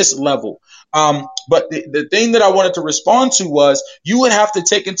on this level. But the thing that I wanted to respond to was you would have to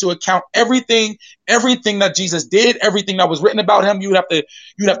take into account everything that Jesus did, everything that was written about him. You'd have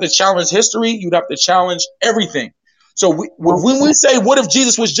to challenge history. You'd have to challenge everything. So when we say, what if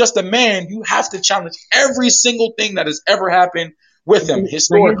Jesus was just a man, you have to challenge every single thing that has ever happened with him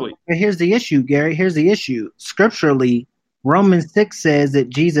historically. Here's the issue, Gary. Here's the issue. Scripturally, Romans 6 says that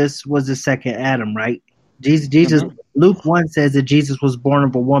Jesus was the second Adam, right? Jesus. Luke 1 says that Jesus was born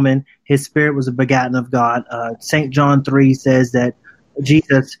of a woman. His spirit was a begotten of God. St. John 3 says that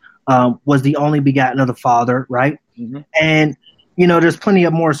Jesus was the only begotten of the Father, right? Mm-hmm. And, there's plenty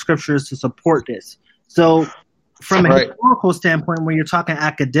of more scriptures to support this. So from a historical standpoint, when you're talking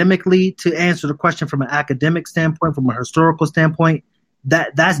academically, to answer the question from an academic standpoint, from a historical standpoint,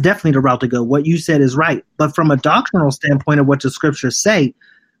 that's definitely the route to go. What you said is right. But from a doctrinal standpoint of what the scriptures say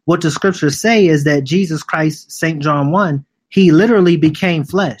is that Jesus Christ, St. John 1, he literally became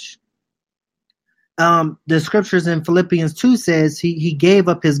flesh. the scriptures in Philippians 2 says he gave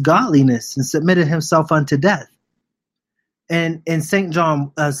up his godliness and submitted himself unto death. And in St.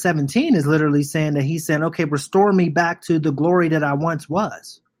 John 17 is literally saying that he's saying, okay, restore me back to the glory that I once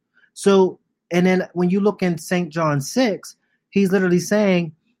was. So, and then when you look in St. John 6, he's literally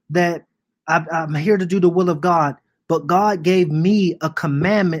saying that I'm here to do the will of God, but God gave me a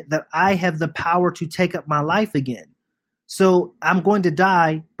commandment that I have the power to take up my life again. So I'm going to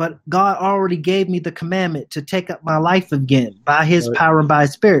die, but God already gave me the commandment to take up my life again by his power and by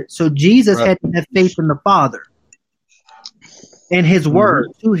his spirit. So Jesus had to have faith in the Father and his word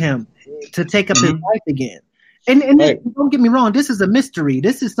to him to take up his life again. And don't get me wrong, this is a mystery.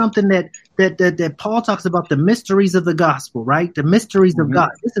 This is something that Paul talks about, the mysteries of the gospel, right? The mysteries of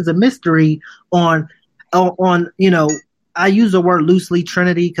God. This is a mystery on I use the word loosely,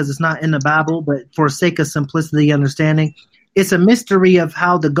 Trinity, because it's not in the Bible, but for sake of simplicity understanding, it's a mystery of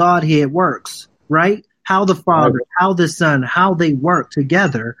how the Godhead works, right? How the Father, how the Son, how they work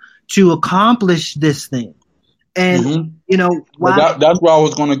together to accomplish this thing. And, why? That's where I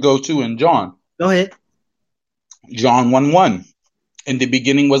was going to go to in John. Go ahead. John 1:1. In the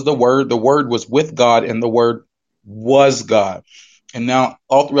beginning was the Word was with God, and the Word was God. And now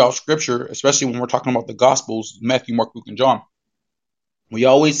all throughout Scripture, especially when we're talking about the Gospels, Matthew, Mark, Luke, and John, we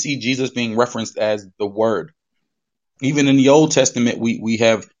always see Jesus being referenced as the Word. Even in the Old Testament, we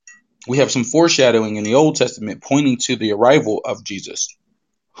have some foreshadowing in the Old Testament pointing to the arrival of Jesus,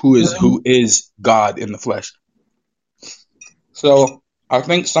 who is God in the flesh. So I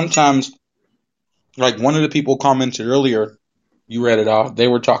think sometimes, like one of the people commented earlier, you read it off, they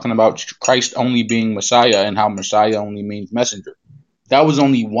were talking about Christ only being Messiah and how Messiah only means messenger. That was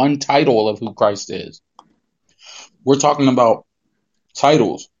only one title of who Christ is. We're talking about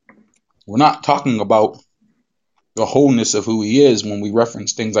titles. We're not talking about the wholeness of who he is when we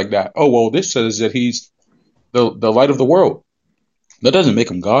reference things like that. Oh, well, this says that he's the light of the world. That doesn't make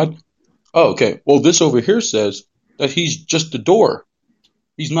him God. Oh, okay. Well, this over here says that he's just the door.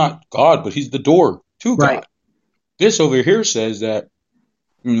 He's not God, but he's the door to God. Right. This over here says that,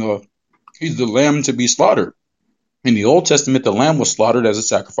 he's the lamb to be slaughtered. In the Old Testament, the lamb was slaughtered as a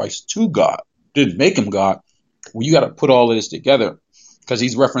sacrifice to God. Didn't make him God. Well, you got to put all of this together because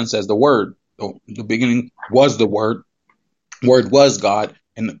he's referenced as the Word. The beginning was the Word. Word was God,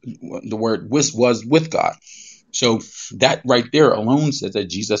 and the Word was with God. So that right there alone says that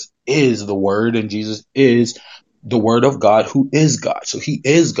Jesus is the Word, and Jesus is the Word of God, who is God. So he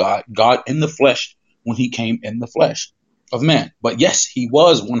is God, God in the flesh when he came in the flesh of man. But yes, he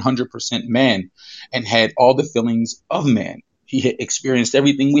was 100% man and had all the feelings of man. He had experienced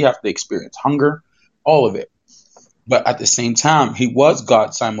everything we have to experience, hunger, all of it. But at the same time, he was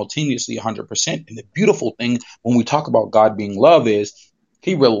God simultaneously 100%. And the beautiful thing when we talk about God being love is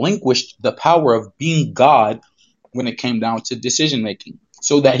he relinquished the power of being God when it came down to decision making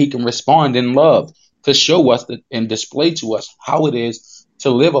so that he can respond in love to show us and display to us how it is to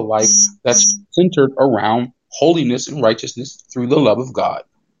live a life that's centered around holiness and righteousness through the love of God.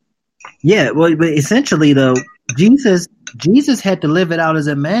 Yeah, well, but essentially, though, Jesus had to live it out as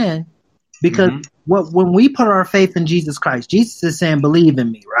a man because when we put our faith in Jesus Christ, Jesus is saying, "Believe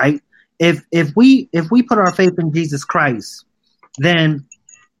in me," right? If we put our faith in Jesus Christ, then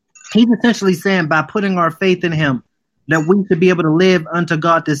he's essentially saying by putting our faith in him that we should be able to live unto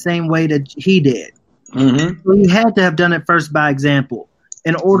God the same way that he did. So he had to have done it first by example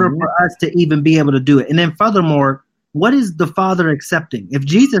in order for us to even be able to do it. And then furthermore, what is the Father accepting? If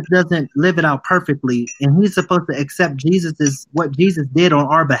Jesus doesn't live it out perfectly and he's supposed to accept Jesus is what Jesus did on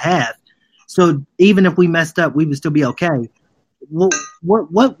our behalf. So even if we messed up, we would still be okay. Well,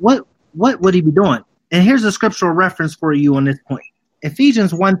 what would he be doing? And here's a scriptural reference for you on this point.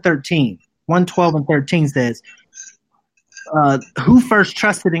 Ephesians 1:13, 1:12 and 13 says, who first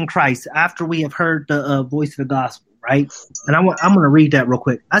trusted in Christ after we have heard the voice of the gospel, right? And I'm going to read that real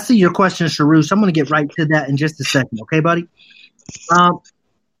quick. I see your question, Sharush. I'm going to get right to that in just a second. Okay, buddy?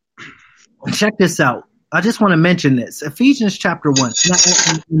 Check this out. I just want to mention this. Ephesians chapter 1.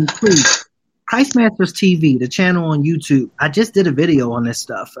 Please, Christ Masters TV, the channel on YouTube. I just did a video on this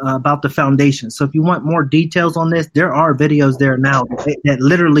stuff about the foundation. So if you want more details on this, there are videos there now that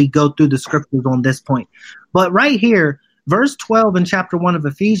literally go through the scriptures on this point. But right here, verse 12 in chapter 1 of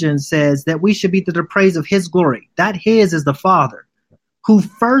Ephesians says that we should be to the praise of his glory. That his is the Father who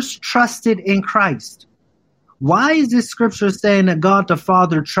first trusted in Christ. Why is this scripture saying that God the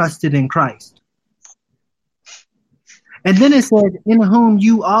Father trusted in Christ? And then it says, in whom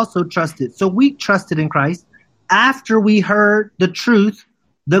you also trusted. So we trusted in Christ after we heard the truth,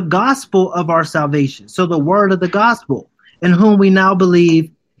 the gospel of our salvation. So the word of the gospel, in whom we now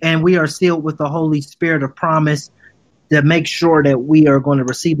believe and we are sealed with the Holy Spirit of promise that makes sure that we are going to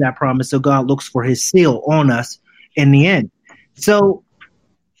receive that promise. So God looks for his seal on us in the end. So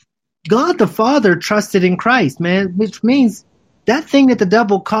God the Father trusted in Christ, man, which means that thing that the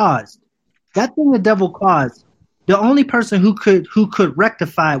devil caused, the only person who could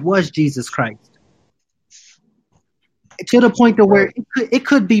rectify it was Jesus Christ. To the point to where it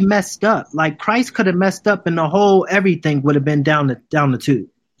could be messed up. Like Christ could have messed up and the whole everything would have been down the tube.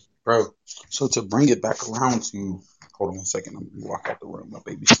 Bro, so to bring it back around to, hold on a second, I'm going to walk out the room, my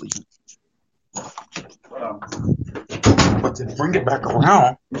baby's sleeping. But to bring it back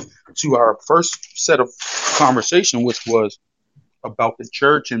around to our first set of conversation, which was about the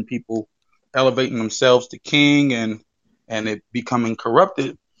church and people elevating themselves to king and it becoming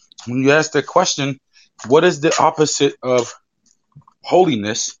corrupted. When you ask the question, what is the opposite of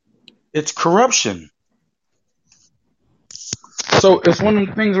holiness? It's corruption. So it's one of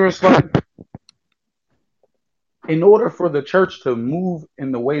the things where it's like, in order for the church to move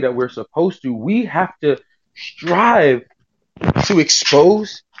in the way that we're supposed to, we have to strive to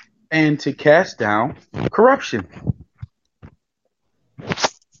expose and to cast down corruption.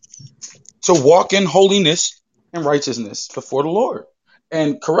 To walk in holiness and righteousness before the Lord.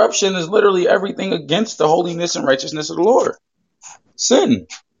 And corruption is literally everything against the holiness and righteousness of the Lord. Sin.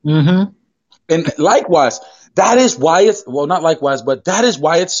 Mm-hmm. And likewise, that is why that is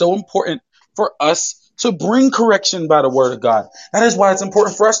why it's so important for us to bring correction by the word of God. That is why it's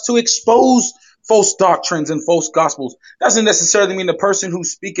important for us to expose false doctrines and false gospels. Doesn't necessarily mean the person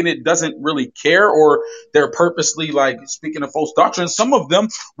who's speaking it doesn't really care or they're purposely like speaking of false doctrines. Some of them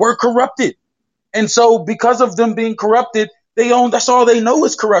were corrupted. And so because of them being corrupted, that's all they know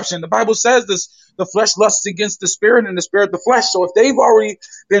is corruption. The Bible says this, the flesh lusts against the spirit and the spirit the flesh. So if they've already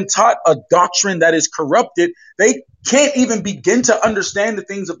been taught a doctrine that is corrupted, they can't even begin to understand the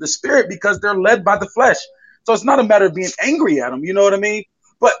things of the spirit because they're led by the flesh. So it's not a matter of being angry at them. You know what I mean?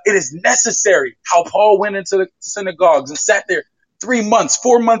 But it is necessary how Paul went into the synagogues and sat there 3 months,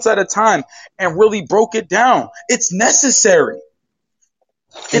 4 months at a time and really broke it down. It's necessary.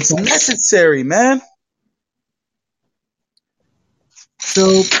 It's necessary, man.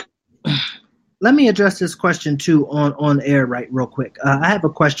 So let me address this question too on air real quick. I have a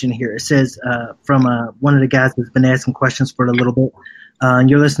question here. It says from one of the guys that's been asking questions for a little bit. And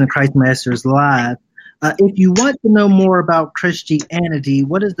you're listening to Christ Masters Live. If you want to know more about Christianity,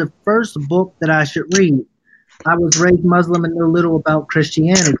 what is the first book that I should read? I was raised Muslim and know little about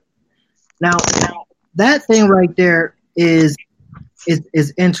Christianity. Now that thing right there is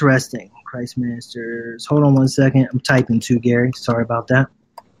interesting. Christ Masters. Hold on one second. I'm typing too, Gary. Sorry about that.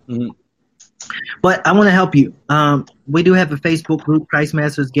 Mm-hmm. But I want to help you. We do have a Facebook group, Christ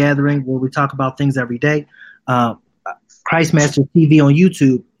Masters Gathering, where we talk about things every day. Christ Masters TV on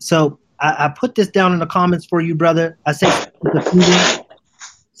YouTube. So I put this down in the comments for you, brother. I say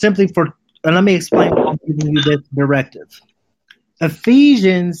simply for, and let me explain why I'm giving you this directive.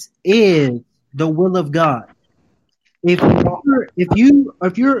 Ephesians is the will of God. If you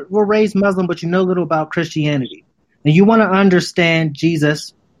were raised Muslim but you know little about Christianity and you want to understand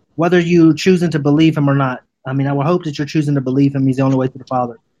Jesus, whether you're choosing to believe him or not, I mean, I would hope that you're choosing to believe him. He's the only way to the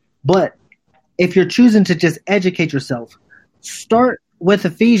Father. But if you're choosing to just educate yourself, start with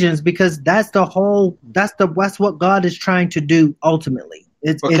Ephesians because that's what God is trying to do ultimately.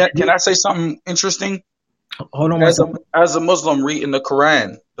 Can I say something interesting? Hold on. As a Muslim reading the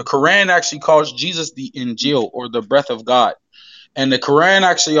Quran actually calls Jesus the Injil or the breath of God. And the Quran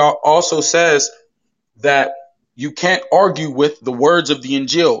actually also says that you can't argue with the words of the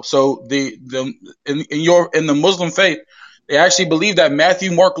Injil. So in the Muslim faith, they actually believe that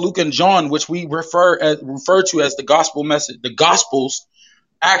Matthew, Mark, Luke, and John, which we refer to as the gospel message, the gospels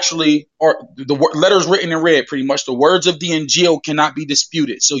actually are the letters written in red. Pretty much the words of the Injil cannot be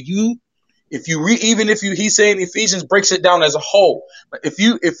disputed. So he's saying Ephesians breaks it down as a whole. But if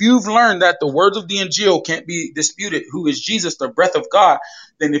you've learned that the words of the Injil can't be disputed, who is Jesus, the breath of God,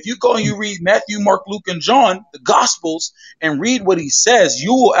 then if you go and you read Matthew, Mark, Luke, and John, the Gospels, and read what he says,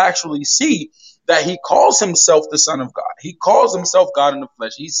 you will actually see that he calls himself the Son of God. He calls himself God in the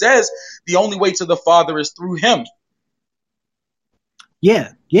flesh. He says the only way to the Father is through him.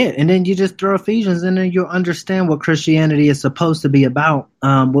 Yeah. And then you just throw Ephesians in and you'll understand what Christianity is supposed to be about,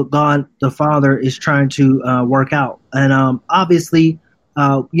 what God the Father is trying to work out. And obviously,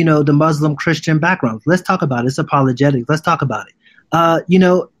 the Muslim Christian background. Let's talk about it. It's apologetics. Let's talk about it.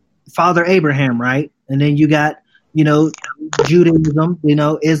 Father Abraham, right? And then you got, Judaism,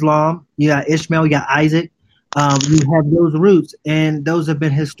 Islam, you got Ishmael, you got Isaac. You have those roots, and those have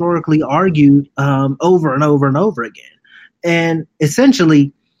been historically argued over and over and over again. And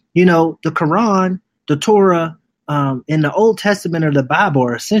essentially, the Quran, the Torah, and the Old Testament or the Bible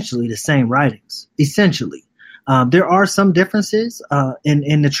are essentially the same writings. Essentially, there are some differences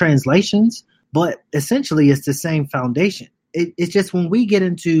in the translations, but essentially it's the same foundation. It's just when we get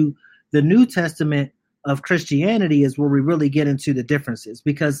into the New Testament of Christianity is where we really get into the differences.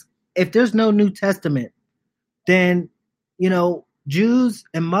 Because if there's no New Testament, then, Jews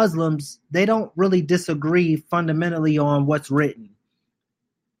and Muslims, they don't really disagree fundamentally on what's written.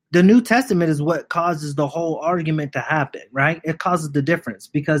 The New Testament is what causes the whole argument to happen, right? It causes the difference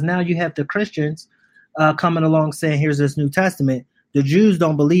because now you have the Christians coming along saying, here's this New Testament. The Jews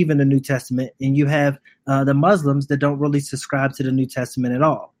don't believe in the New Testament, and you have the Muslims that don't really subscribe to the New Testament at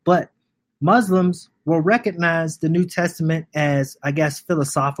all. But Muslims will recognize the New Testament as, I guess,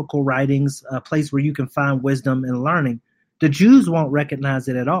 philosophical writings, a place where you can find wisdom and learning. The Jews won't recognize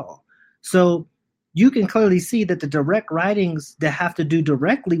it at all. So you can clearly see that the direct writings that have to do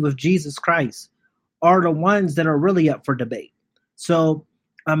directly with Jesus Christ are the ones that are really up for debate. So,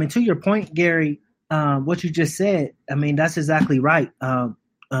 to your point, Gary, what you just said, that's exactly right.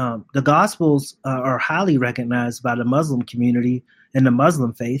 The Gospels are highly recognized by the Muslim community and the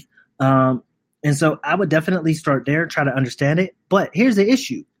Muslim faith. And so I would definitely start there, try to understand it. But here's the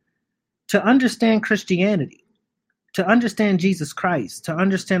issue. To understand Christianity, to understand Jesus Christ, to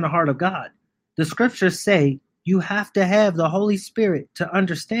understand the heart of God, the scriptures say you have to have the Holy Spirit to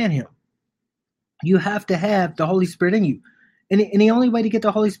understand him. You have to have the Holy Spirit in you. And the only way to get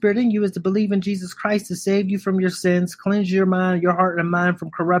the Holy Spirit in you is to believe in Jesus Christ to save you from your sins, cleanse your mind, your heart and mind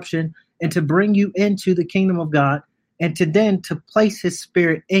from corruption, and to bring you into the kingdom of God, and to then to place his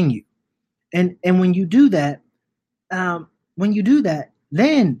Spirit in you. And when you do that,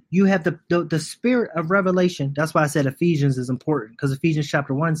 then you have the spirit of revelation. That's why I said Ephesians is important, because Ephesians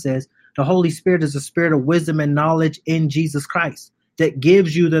chapter 1 says the Holy Spirit is a spirit of wisdom and knowledge in Jesus Christ that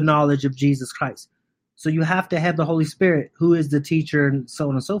gives you the knowledge of Jesus Christ. So you have to have the Holy Spirit, who is the teacher, and so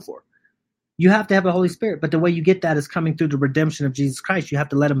on and so forth. You have to have the Holy Spirit, but the way you get that is coming through the redemption of Jesus Christ. You have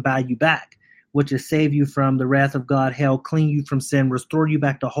to let him buy you back, which is save you from the wrath of God, hell, clean you from sin, restore you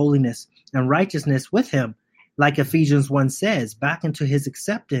back to holiness and righteousness with him. Like Ephesians 1 says, back into his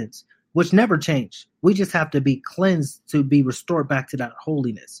acceptance, which never changed. We just have to be cleansed to be restored back to that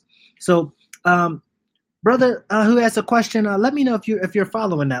holiness. So, brother who asked a question, let me know if you're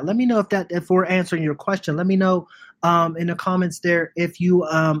following that. Let me know if we're answering your question. Let me know in the comments there if you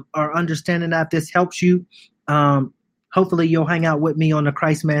are understanding that, if this helps you. Hopefully you'll hang out with me on the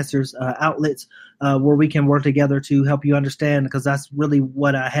Christ Masters outlets where we can work together to help you understand, because that's really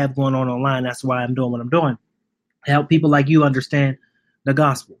what I have going on online. That's why I'm doing what I'm doing. Help people like you understand the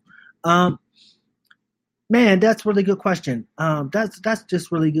gospel. Man, that's a really good question. That's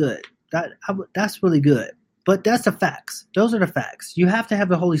just really good. That's really good. But that's the facts. Those are the facts. You have to have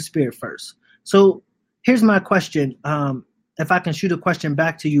the Holy Spirit first. So here's my question. If I can shoot a question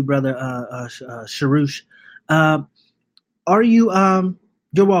back to you, brother Sharush. Are you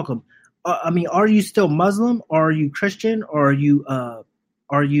you're welcome. Are you still Muslim, or are you Christian, or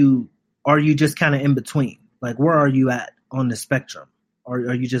are you just kind of in between? Like, where are you at on the spectrum? Or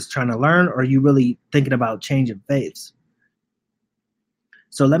are you just trying to learn, or are you really thinking about changing faiths?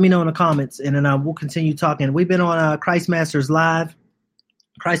 So let me know in the comments, and then we'll continue talking. We've been on Christ Masters Live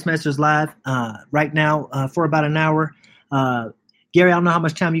right now for about an hour. Gary, I don't know how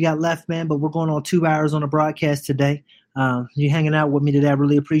much time you got left, man, but we're going on 2 hours on the broadcast today. You hanging out with me today, I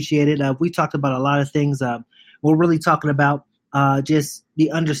really appreciate it. We talked about a lot of things. We're really talking about just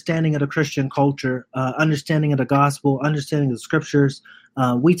the understanding of the Christian culture, understanding of the gospel, understanding of the scriptures.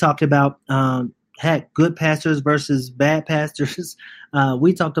 We talked about, good pastors versus bad pastors.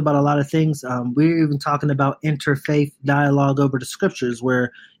 We talked about a lot of things. We're even talking about interfaith dialogue over the scriptures,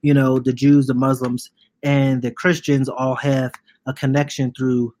 where, the Jews, the Muslims, and the Christians all have a connection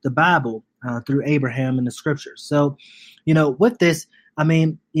through the Bible, through Abraham and the scriptures. So, with this,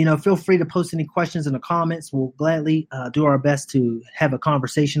 feel free to post any questions in the comments. We'll gladly do our best to have a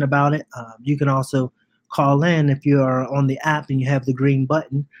conversation about it. You can also call in if you are on the app and you have the green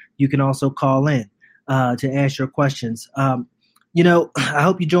button. You can also call in to ask your questions. I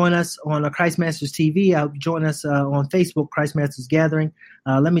hope you join us on Christ Masters TV. I hope you join us on Facebook, Christ Masters Gathering.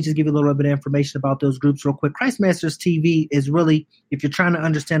 Let me just give you a little bit of information about those groups real quick. Christ Masters TV is really, if you're trying to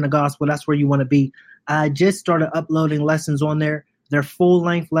understand the gospel, that's where you want to be. I just started uploading lessons on there. They're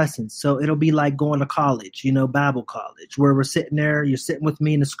full-length lessons, so it'll be like going to college, Bible college, where we're sitting there. You're sitting with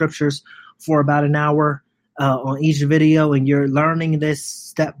me in the scriptures for about an hour on each video, and you're learning this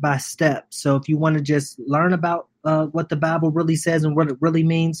step by step. So if you want to just learn about what the Bible really says and what it really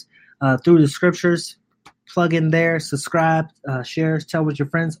means through the scriptures, plug in there, subscribe, share, tell with your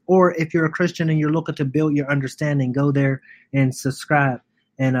friends. Or if you're a Christian and you're looking to build your understanding, go there and subscribe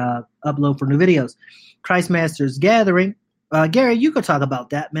and upload for new videos. Christ Masters Gathering. Gary, you could talk about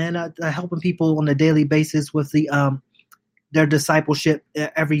that, man. Helping people on a daily basis with their discipleship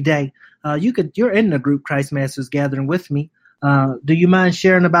every day. You're in the group Christ Masters Gathering with me. Do you mind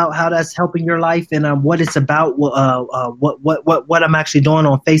sharing about how that's helping your life and what it's about? What I'm actually doing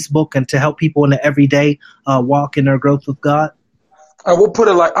on Facebook and to help people in the everyday walk in their growth with God. I will put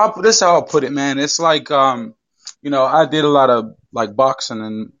it like this. Is how I'll put it, man. It's like I did a lot of like boxing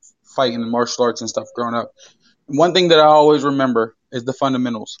and fighting and martial arts and stuff growing up. And one thing that I always remember is the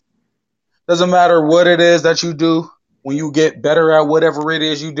fundamentals. Doesn't matter what it is that you do. When you get better at whatever it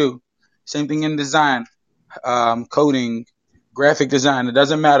is you do, same thing in design, coding, graphic design. It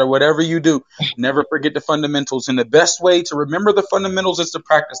doesn't matter. Whatever you do, never forget the fundamentals. And the best way to remember the fundamentals is to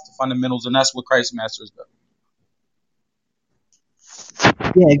practice the fundamentals. And that's what Christ Masters does.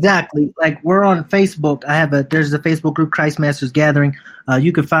 Yeah, exactly. Like we're on Facebook. There's a Facebook group, Christ Masters Gathering.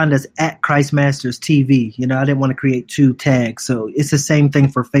 You can find us at Christ Masters TV. I didn't want to create two tags. So it's the same thing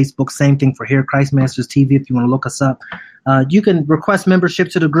for Facebook, same thing for here, Christ Masters TV, if you want to look us up. You can request membership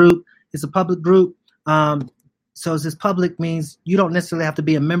to the group. It's a public group. So this public means you don't necessarily have to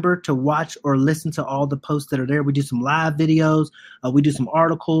be a member to watch or listen to all the posts that are there. We do some live videos. We do some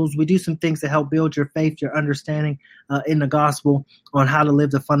articles. We do some things to help build your faith, your understanding in the gospel on how to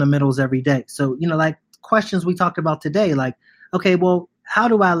live the fundamentals every day. So, like questions we talked about today, like, okay, well, how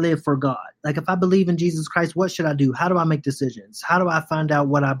do I live for God? Like if I believe in Jesus Christ, what should I do? How do I make decisions? How do I find out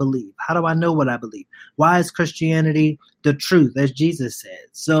what I believe? How do I know what I believe? Why is Christianity the truth, as Jesus said?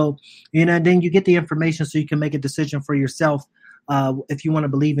 So, then you get the information so you can make a decision for yourself if you want to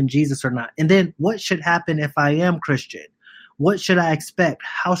believe in Jesus or not. And then what should happen if I am Christian? What should I expect?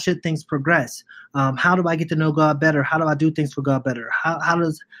 How should things progress? How do I get to know God better? How do I do things for God better?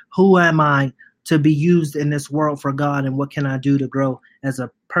 Who am I to be used in this world for God, and what can I do to grow as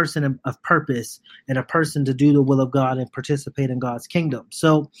a person of purpose and a person to do the will of God and participate in God's kingdom?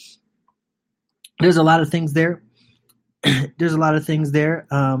 So there's a lot of things there. There's a lot of things there.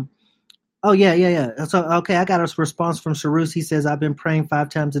 Oh, yeah. So, okay, I got a response from Sharus. He says, I've been praying 5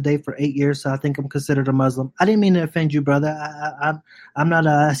 times a day for 8 years, so I think I'm considered a Muslim. I didn't mean to offend you, brother. I'm not,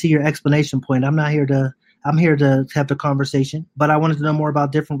 I see your explanation point. I'm here to have the conversation, but I wanted to know more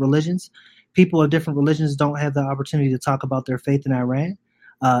about different religions. People of different religions don't have the opportunity to talk about their faith in Iran.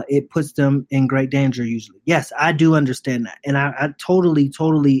 It puts them in great danger usually. Yes, I do understand that. And I totally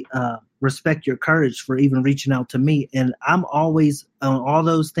respect your courage for even reaching out to me. And I'm always on all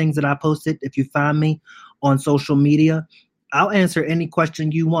those things that I posted. If you find me on social media, I'll answer any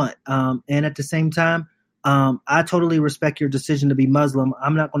question you want. And at the same time, I totally respect your decision to be Muslim.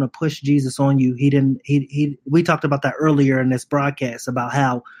 I'm not going to push Jesus on you. We talked about that earlier in this broadcast about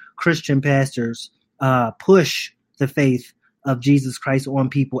how Christian pastors push the faith of Jesus Christ on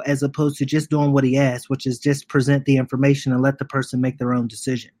people as opposed to just doing what he asked, which is just present the information and let the person make their own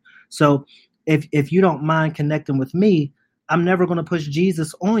decision. So if you don't mind connecting with me, I'm never going to push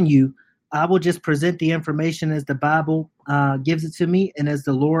Jesus on you. I will just present the information as the Bible gives it to me and as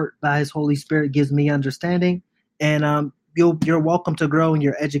the Lord by his Holy Spirit gives me understanding. And you're welcome to grow in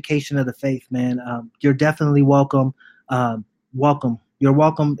your education of the faith, man. You're definitely welcome. Welcome. You're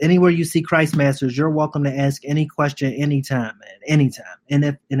welcome. Anywhere you see Christ Masters, you're welcome to ask any question anytime, man. Anytime. And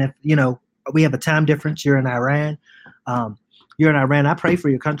if we have a time difference, you're in Iran. I pray for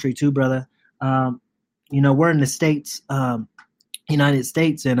your country too, brother. We're in the States, United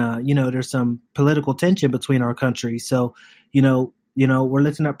States, and there's some political tension between our countries. So, we're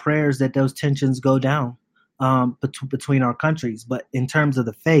lifting up prayers that those tensions go down between our countries. But in terms of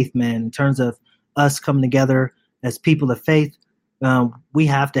the faith, man, in terms of us coming together as people of faith, we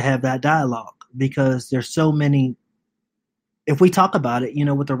have to have that dialogue because there's so many. If we talk about it,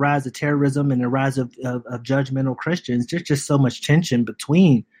 with the rise of terrorism and the rise of judgmental Christians, there's just so much tension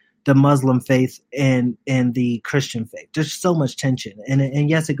between the Muslim faith and the Christian faith. There's so much tension. And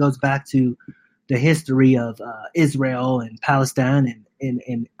yes, it goes back to the history of Israel and Palestine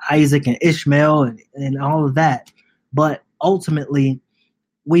and Isaac and Ishmael and all of that. But ultimately,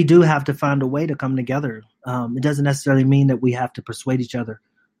 we do have to find a way to come together. It doesn't necessarily mean that we have to persuade each other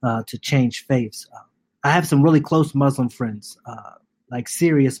to change faiths. I have some really close Muslim friends, like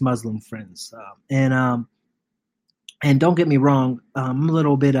serious Muslim friends. And don't get me wrong, I'm a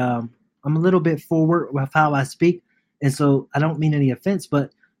little bit forward with how I speak. And so I don't mean any offense,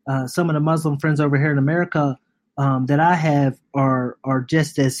 but some of the Muslim friends over here in America that I have are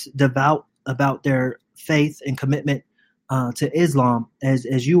just as devout about their faith and commitment to Islam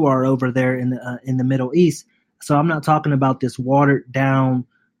as you are over there in the Middle East. So I'm not talking about this watered down,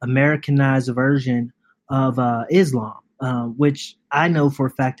 Americanized version of Islam, which I know for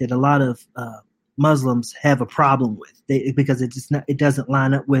a fact that a lot of Muslims have a problem with, because it doesn't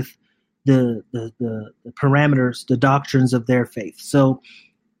line up with the parameters, the doctrines of their faith. So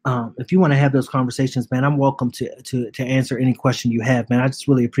if you want to have those conversations, man, I'm welcome to answer any question you have, man. I just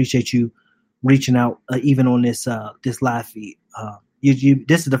really appreciate you reaching out, even on this live feed.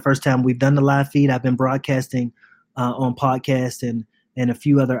 This is the first time we've done the live feed. I've been broadcasting on podcast and a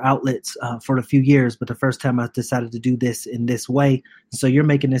few other outlets for a few years, but the first time I decided to do this in this way. So you're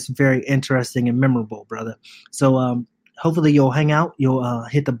making this very interesting and memorable, brother. So hopefully you'll hang out, you'll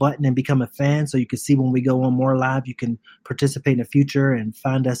hit the button and become a fan so you can see when we go on more live. You can participate in the future and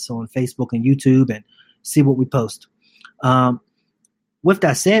find us on Facebook and YouTube and see what we post. With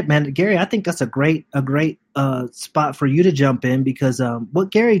that said, man, Gary, I think that's a great spot for you to jump in, because what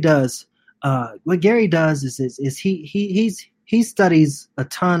Gary does is he studies a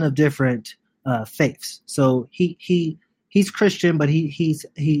ton of different faiths. So he's Christian, but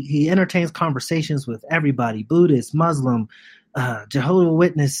he entertains conversations with everybody: Buddhist, Muslim, Jehovah's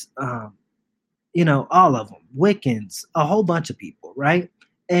Witness, all of them, Wiccans, a whole bunch of people, right?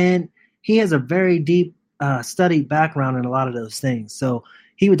 And he has a very deep studied background in a lot of those things. So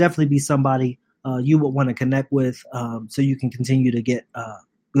he would definitely be somebody you would want to connect with, so you can continue to get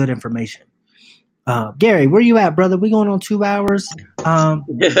good information. Gary, where you at, brother? We're going on 2 hours.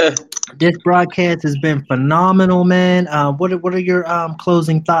 This broadcast has been phenomenal, man. What are your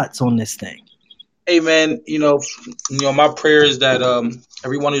closing thoughts on this thing? Hey, man, my prayer is that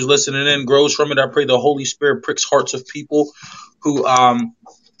everyone who's listening in grows from it. I pray the Holy Spirit pricks hearts of people who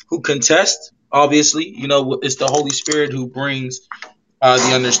contest. Obviously, it's the Holy Spirit who brings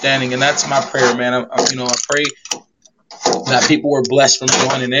the understanding, and that's my prayer, man. I pray that people were blessed from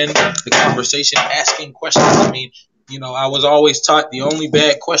joining in the conversation, asking questions. I mean, I was always taught the only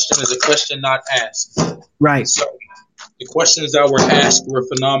bad question is a question not asked. Right. So the questions that were asked were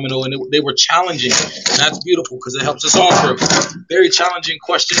phenomenal, and they were challenging, and that's beautiful because it helps us all grow. Very challenging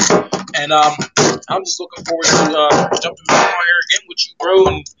questions, and I'm just looking forward to jumping back on here again with you, bro,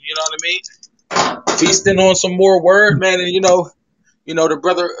 and you know what I mean? Feasting on some more word, man, and the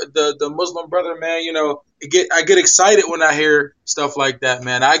brother, the Muslim brother, man, I get excited when I hear stuff like that,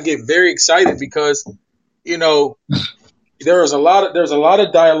 man. I get very excited because, there's a lot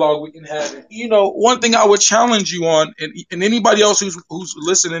of dialogue we can have. One thing I would challenge you on, and anybody else who's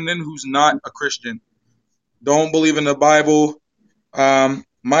listening in who's not a Christian, don't believe in the Bible.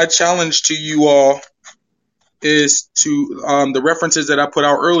 My challenge to you all is to the references that I put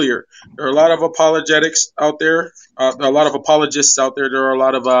out earlier. There are a lot of apologetics out there, a lot of apologists out there. There are a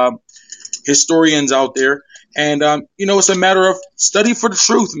lot of historians out there. And, it's a matter of study for the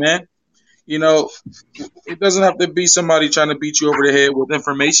truth, man. It doesn't have to be somebody trying to beat you over the head with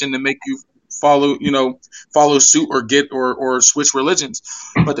information to make you follow suit or switch religions.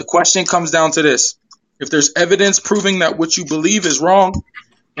 But the question comes down to this. If there's evidence proving that what you believe is wrong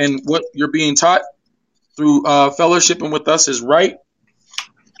and what you're being taught through fellowshipping with us is right,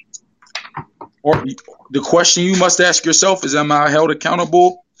 or the question you must ask yourself is, am I held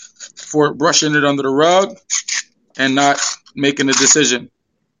accountable for brushing it under the rug and not making a decision?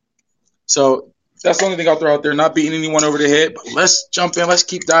 So that's the only thing I'll throw out there, not beating anyone over the head, but let's jump in, let's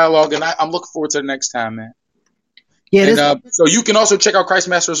keep dialogue, and I'm looking forward to the next time, man. Yeah. And, so you can also check out Christ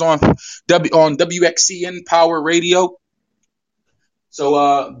Masters on WXCN Power Radio. So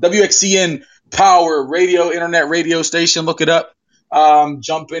WXCN Power Radio, internet radio station. Look it up.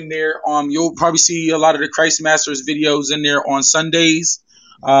 Jump in there. You'll probably see a lot of the Christ Masters videos in there on Sundays.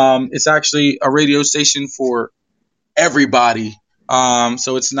 It's actually a radio station for everybody.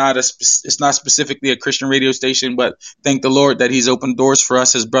 So it's not specifically a Christian radio station, but thank the Lord that He's opened doors for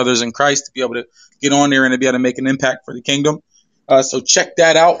us as brothers in Christ to be able to get on there and to be able to make an impact for the kingdom. So check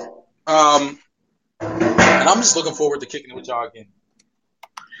that out. And I'm just looking forward to kicking it with y'all again.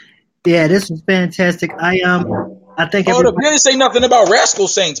 Yeah, this was fantastic. I think. Hold up, you didn't say nothing about Rascal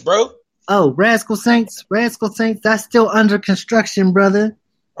Saints, bro. Oh, Rascal Saints, that's still under construction, brother.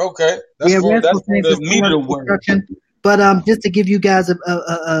 Okay, that's the meat of the word. But just to give you guys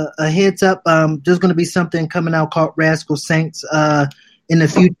a heads up, there's going to be something coming out called Rascal Saints in the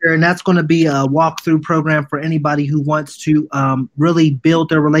future, and that's going to be a walkthrough program for anybody who wants to really build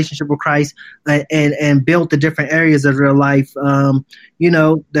their relationship with Christ and build the different areas of their life,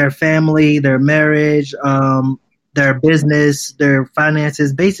 their family, their marriage, their business, their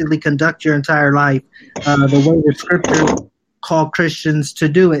finances, basically conduct your entire life the way the Scripture call Christians to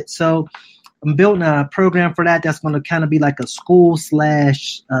do it. So I'm building a program for that. That's going to kind of be like a school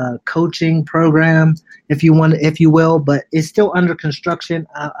 / coaching program, if you will. But it's still under construction.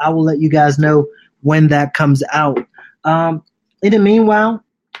 I will let you guys know when that comes out. In the meanwhile,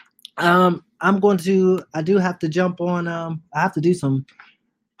 I do have to jump on. I have to do some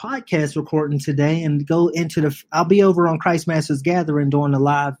podcast recording today and go into I'll be over on Christ Masters Gathering doing a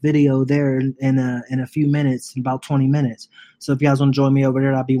live video there in a few minutes, about 20 minutes. So if you guys want to join me over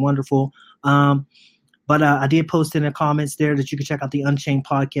there, that'd be wonderful. But I did post in the comments there that you can check out the Unchained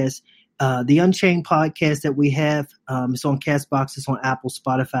podcast. The Unchained podcast that we have, it's on Castbox, it's on Apple,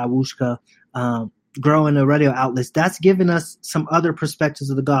 Spotify, Wooshka, growing the radio outlets. That's giving us some other perspectives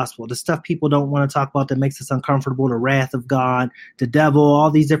of the gospel, the stuff people don't want to talk about that makes us uncomfortable, the wrath of God, the devil, all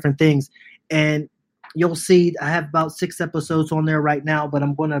these different things. And you'll see I have about 6 episodes on there right now, but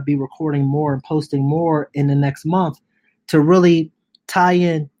I'm going to be recording more and posting more in the next month to really tie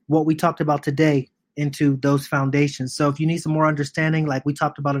in what we talked about today into those foundations. So if you need some more understanding, like we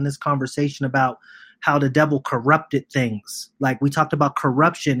talked about in this conversation about how the devil corrupted things, like we talked about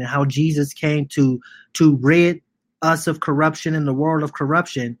corruption and how Jesus came to rid us of corruption in the world of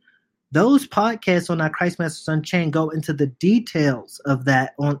corruption. Those podcasts on our Christ Masters Unchained go into the details of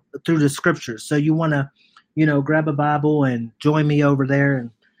that through the scriptures. So you want to, grab a Bible and join me over there and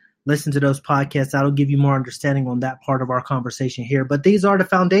listen to those podcasts. That'll give you more understanding on that part of our conversation here. But these are the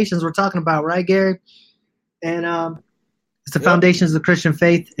foundations we're talking about, right, Gary? And it's the foundations of the Christian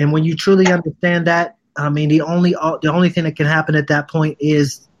faith. And when you truly understand that, I mean, the only thing that can happen at that point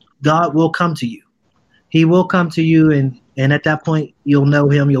is God will come to you. He will come to you, and at that point, you'll know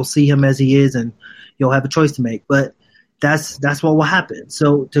him, you'll see him as he is, and you'll have a choice to make. But that's what will happen.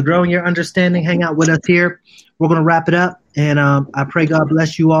 So to grow in your understanding, hang out with us here. We're going to wrap it up. And I pray God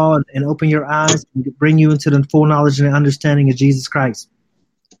bless you all and open your eyes and bring you into the full knowledge and understanding of Jesus Christ.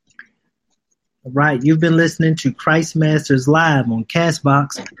 All right. You've been listening to Christ Masters Live on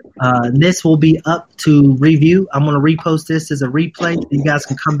Castbox. This will be up to review. I'm going to repost this as a replay so you guys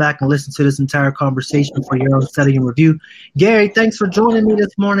can come back and listen to this entire conversation for your own study and review. Gary, thanks for joining me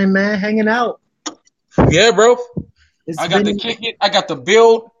this morning, man. Hanging out. Yeah, bro. I got to kick it. I got to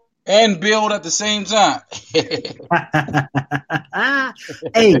build at the same time.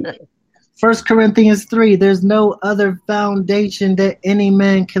 Hey, 1 Corinthians 3, there's no other foundation that any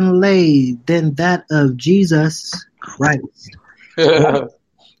man can lay than that of Jesus Christ.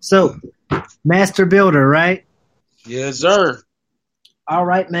 So, master builder, right? Yes, sir. All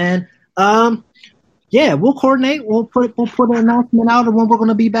right, man. Yeah, we'll coordinate. We'll put an announcement out of when we're going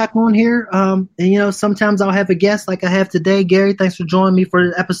to be back on here. And sometimes I'll have a guest like I have today. Gary, thanks for joining me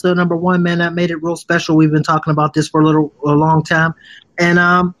for episode number 1, man. That made it real special. We've been talking about this for a long time,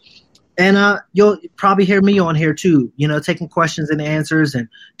 and you'll probably hear me on here too. Taking questions and answers and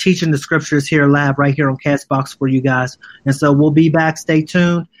teaching the scriptures here live right here on Castbox for you guys. And so we'll be back. Stay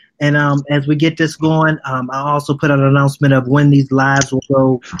tuned. And as we get this going, I'll also put out an announcement of when these lives will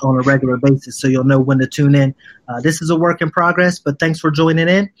go on a regular basis, so you'll know when to tune in. This is a work in progress, but thanks for joining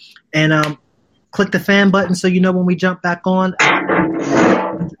in. And click the fan button so you know when we jump back on.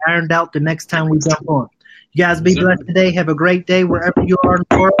 Ironed out the next time we jump on. You guys be blessed today. Have a great day wherever you are in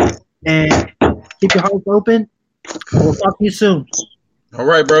the world. And keep your hearts open. We'll talk to you soon. All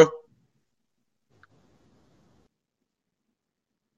right, bro.